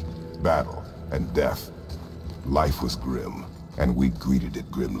 duty, battle, and death. Life was grim, and we greeted it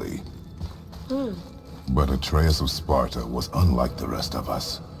grimly. But Atreus of Sparta was unlike the rest of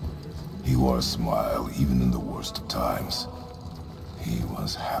us. He wore a smile even in the worst of times. He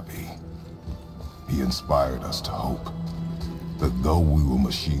was happy. He inspired us to hope that though we were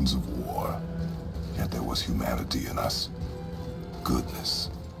machines of war, yet there was humanity in us. Goodness.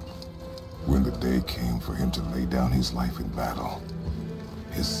 When the day came for him to lay down his life in battle,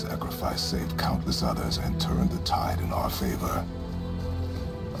 his sacrifice saved countless others and turned the tide in our favor.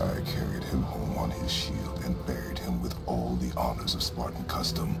 I carried him home on his shield and buried him with all the honors of Spartan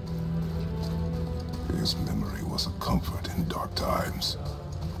custom. His memory was a comfort in dark times.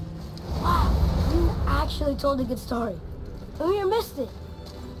 Wow, you actually told a good story. Amir missed it.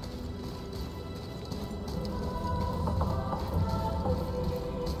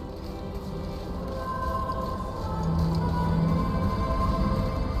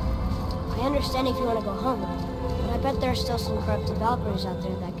 I understand if you want to go home, but I bet there are still some corrupted Valkyries out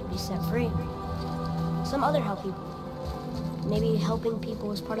there that could be set free. Some other help people. Maybe helping people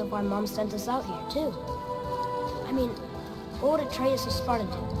was part of why Mom sent us out here, too. I mean, what would Atreus of Sparta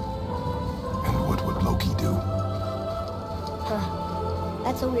do? And what would Loki do? Huh.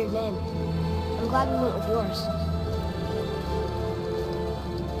 That's a weird name. I'm glad we went with yours.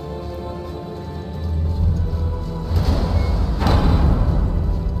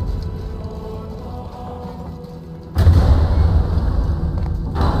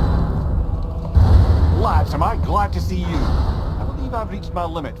 Lads, am I glad to see you. I believe I've reached my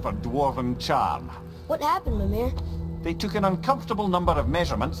limit for dwarven charm. What happened, Mimir? They took an uncomfortable number of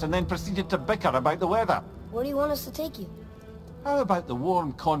measurements and then proceeded to bicker about the weather. Where do you want us to take you? How about the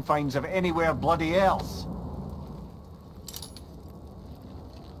warm confines of anywhere bloody else?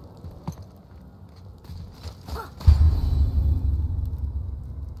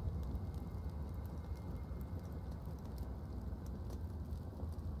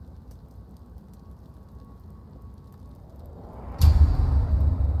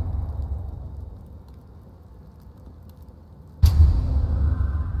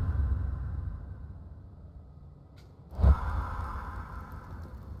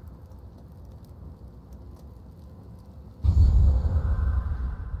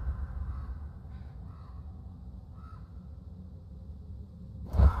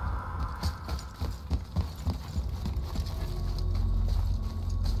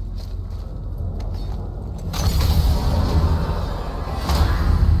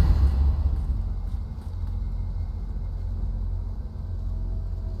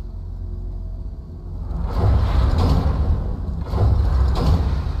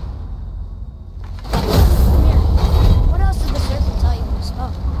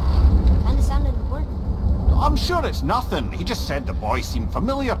 sure it's nothing. He just said the boy seemed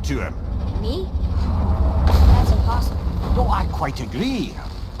familiar to him. Me? That's impossible. Well, I quite agree.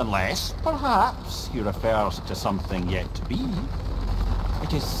 Unless, perhaps, he refers to something yet to be.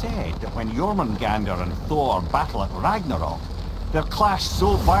 It is said that when Jormungandr and Thor battle at Ragnarok, their clash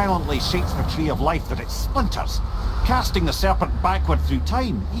so violently shakes the Tree of Life that it splinters, casting the serpent backward through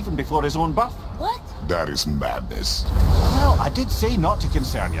time, even before his own birth. What? That is madness. Well, I did say not to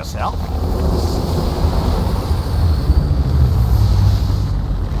concern yourself.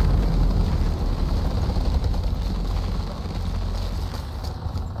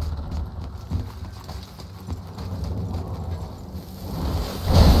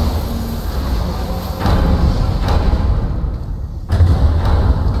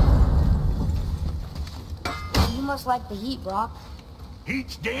 You must like the heat, Brock.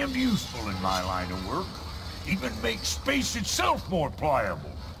 Heat's damned useful in my line of work. Even makes space itself more pliable.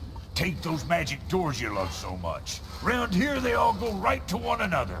 Take those magic doors you love so much. Round here they all go right to one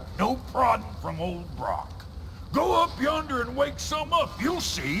another. No prodding from old Brock. Go up yonder and wake some up, you'll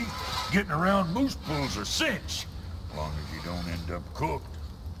see. Getting around moose pools a cinch. As long as you don't end up cooked.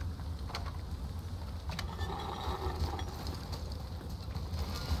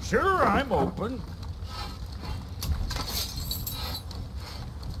 Sure, I'm open.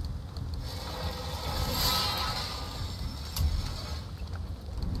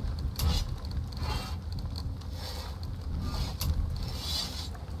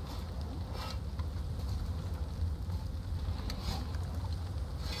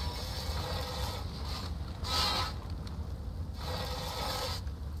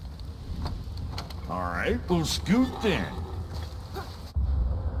 All right, we'll scoot then.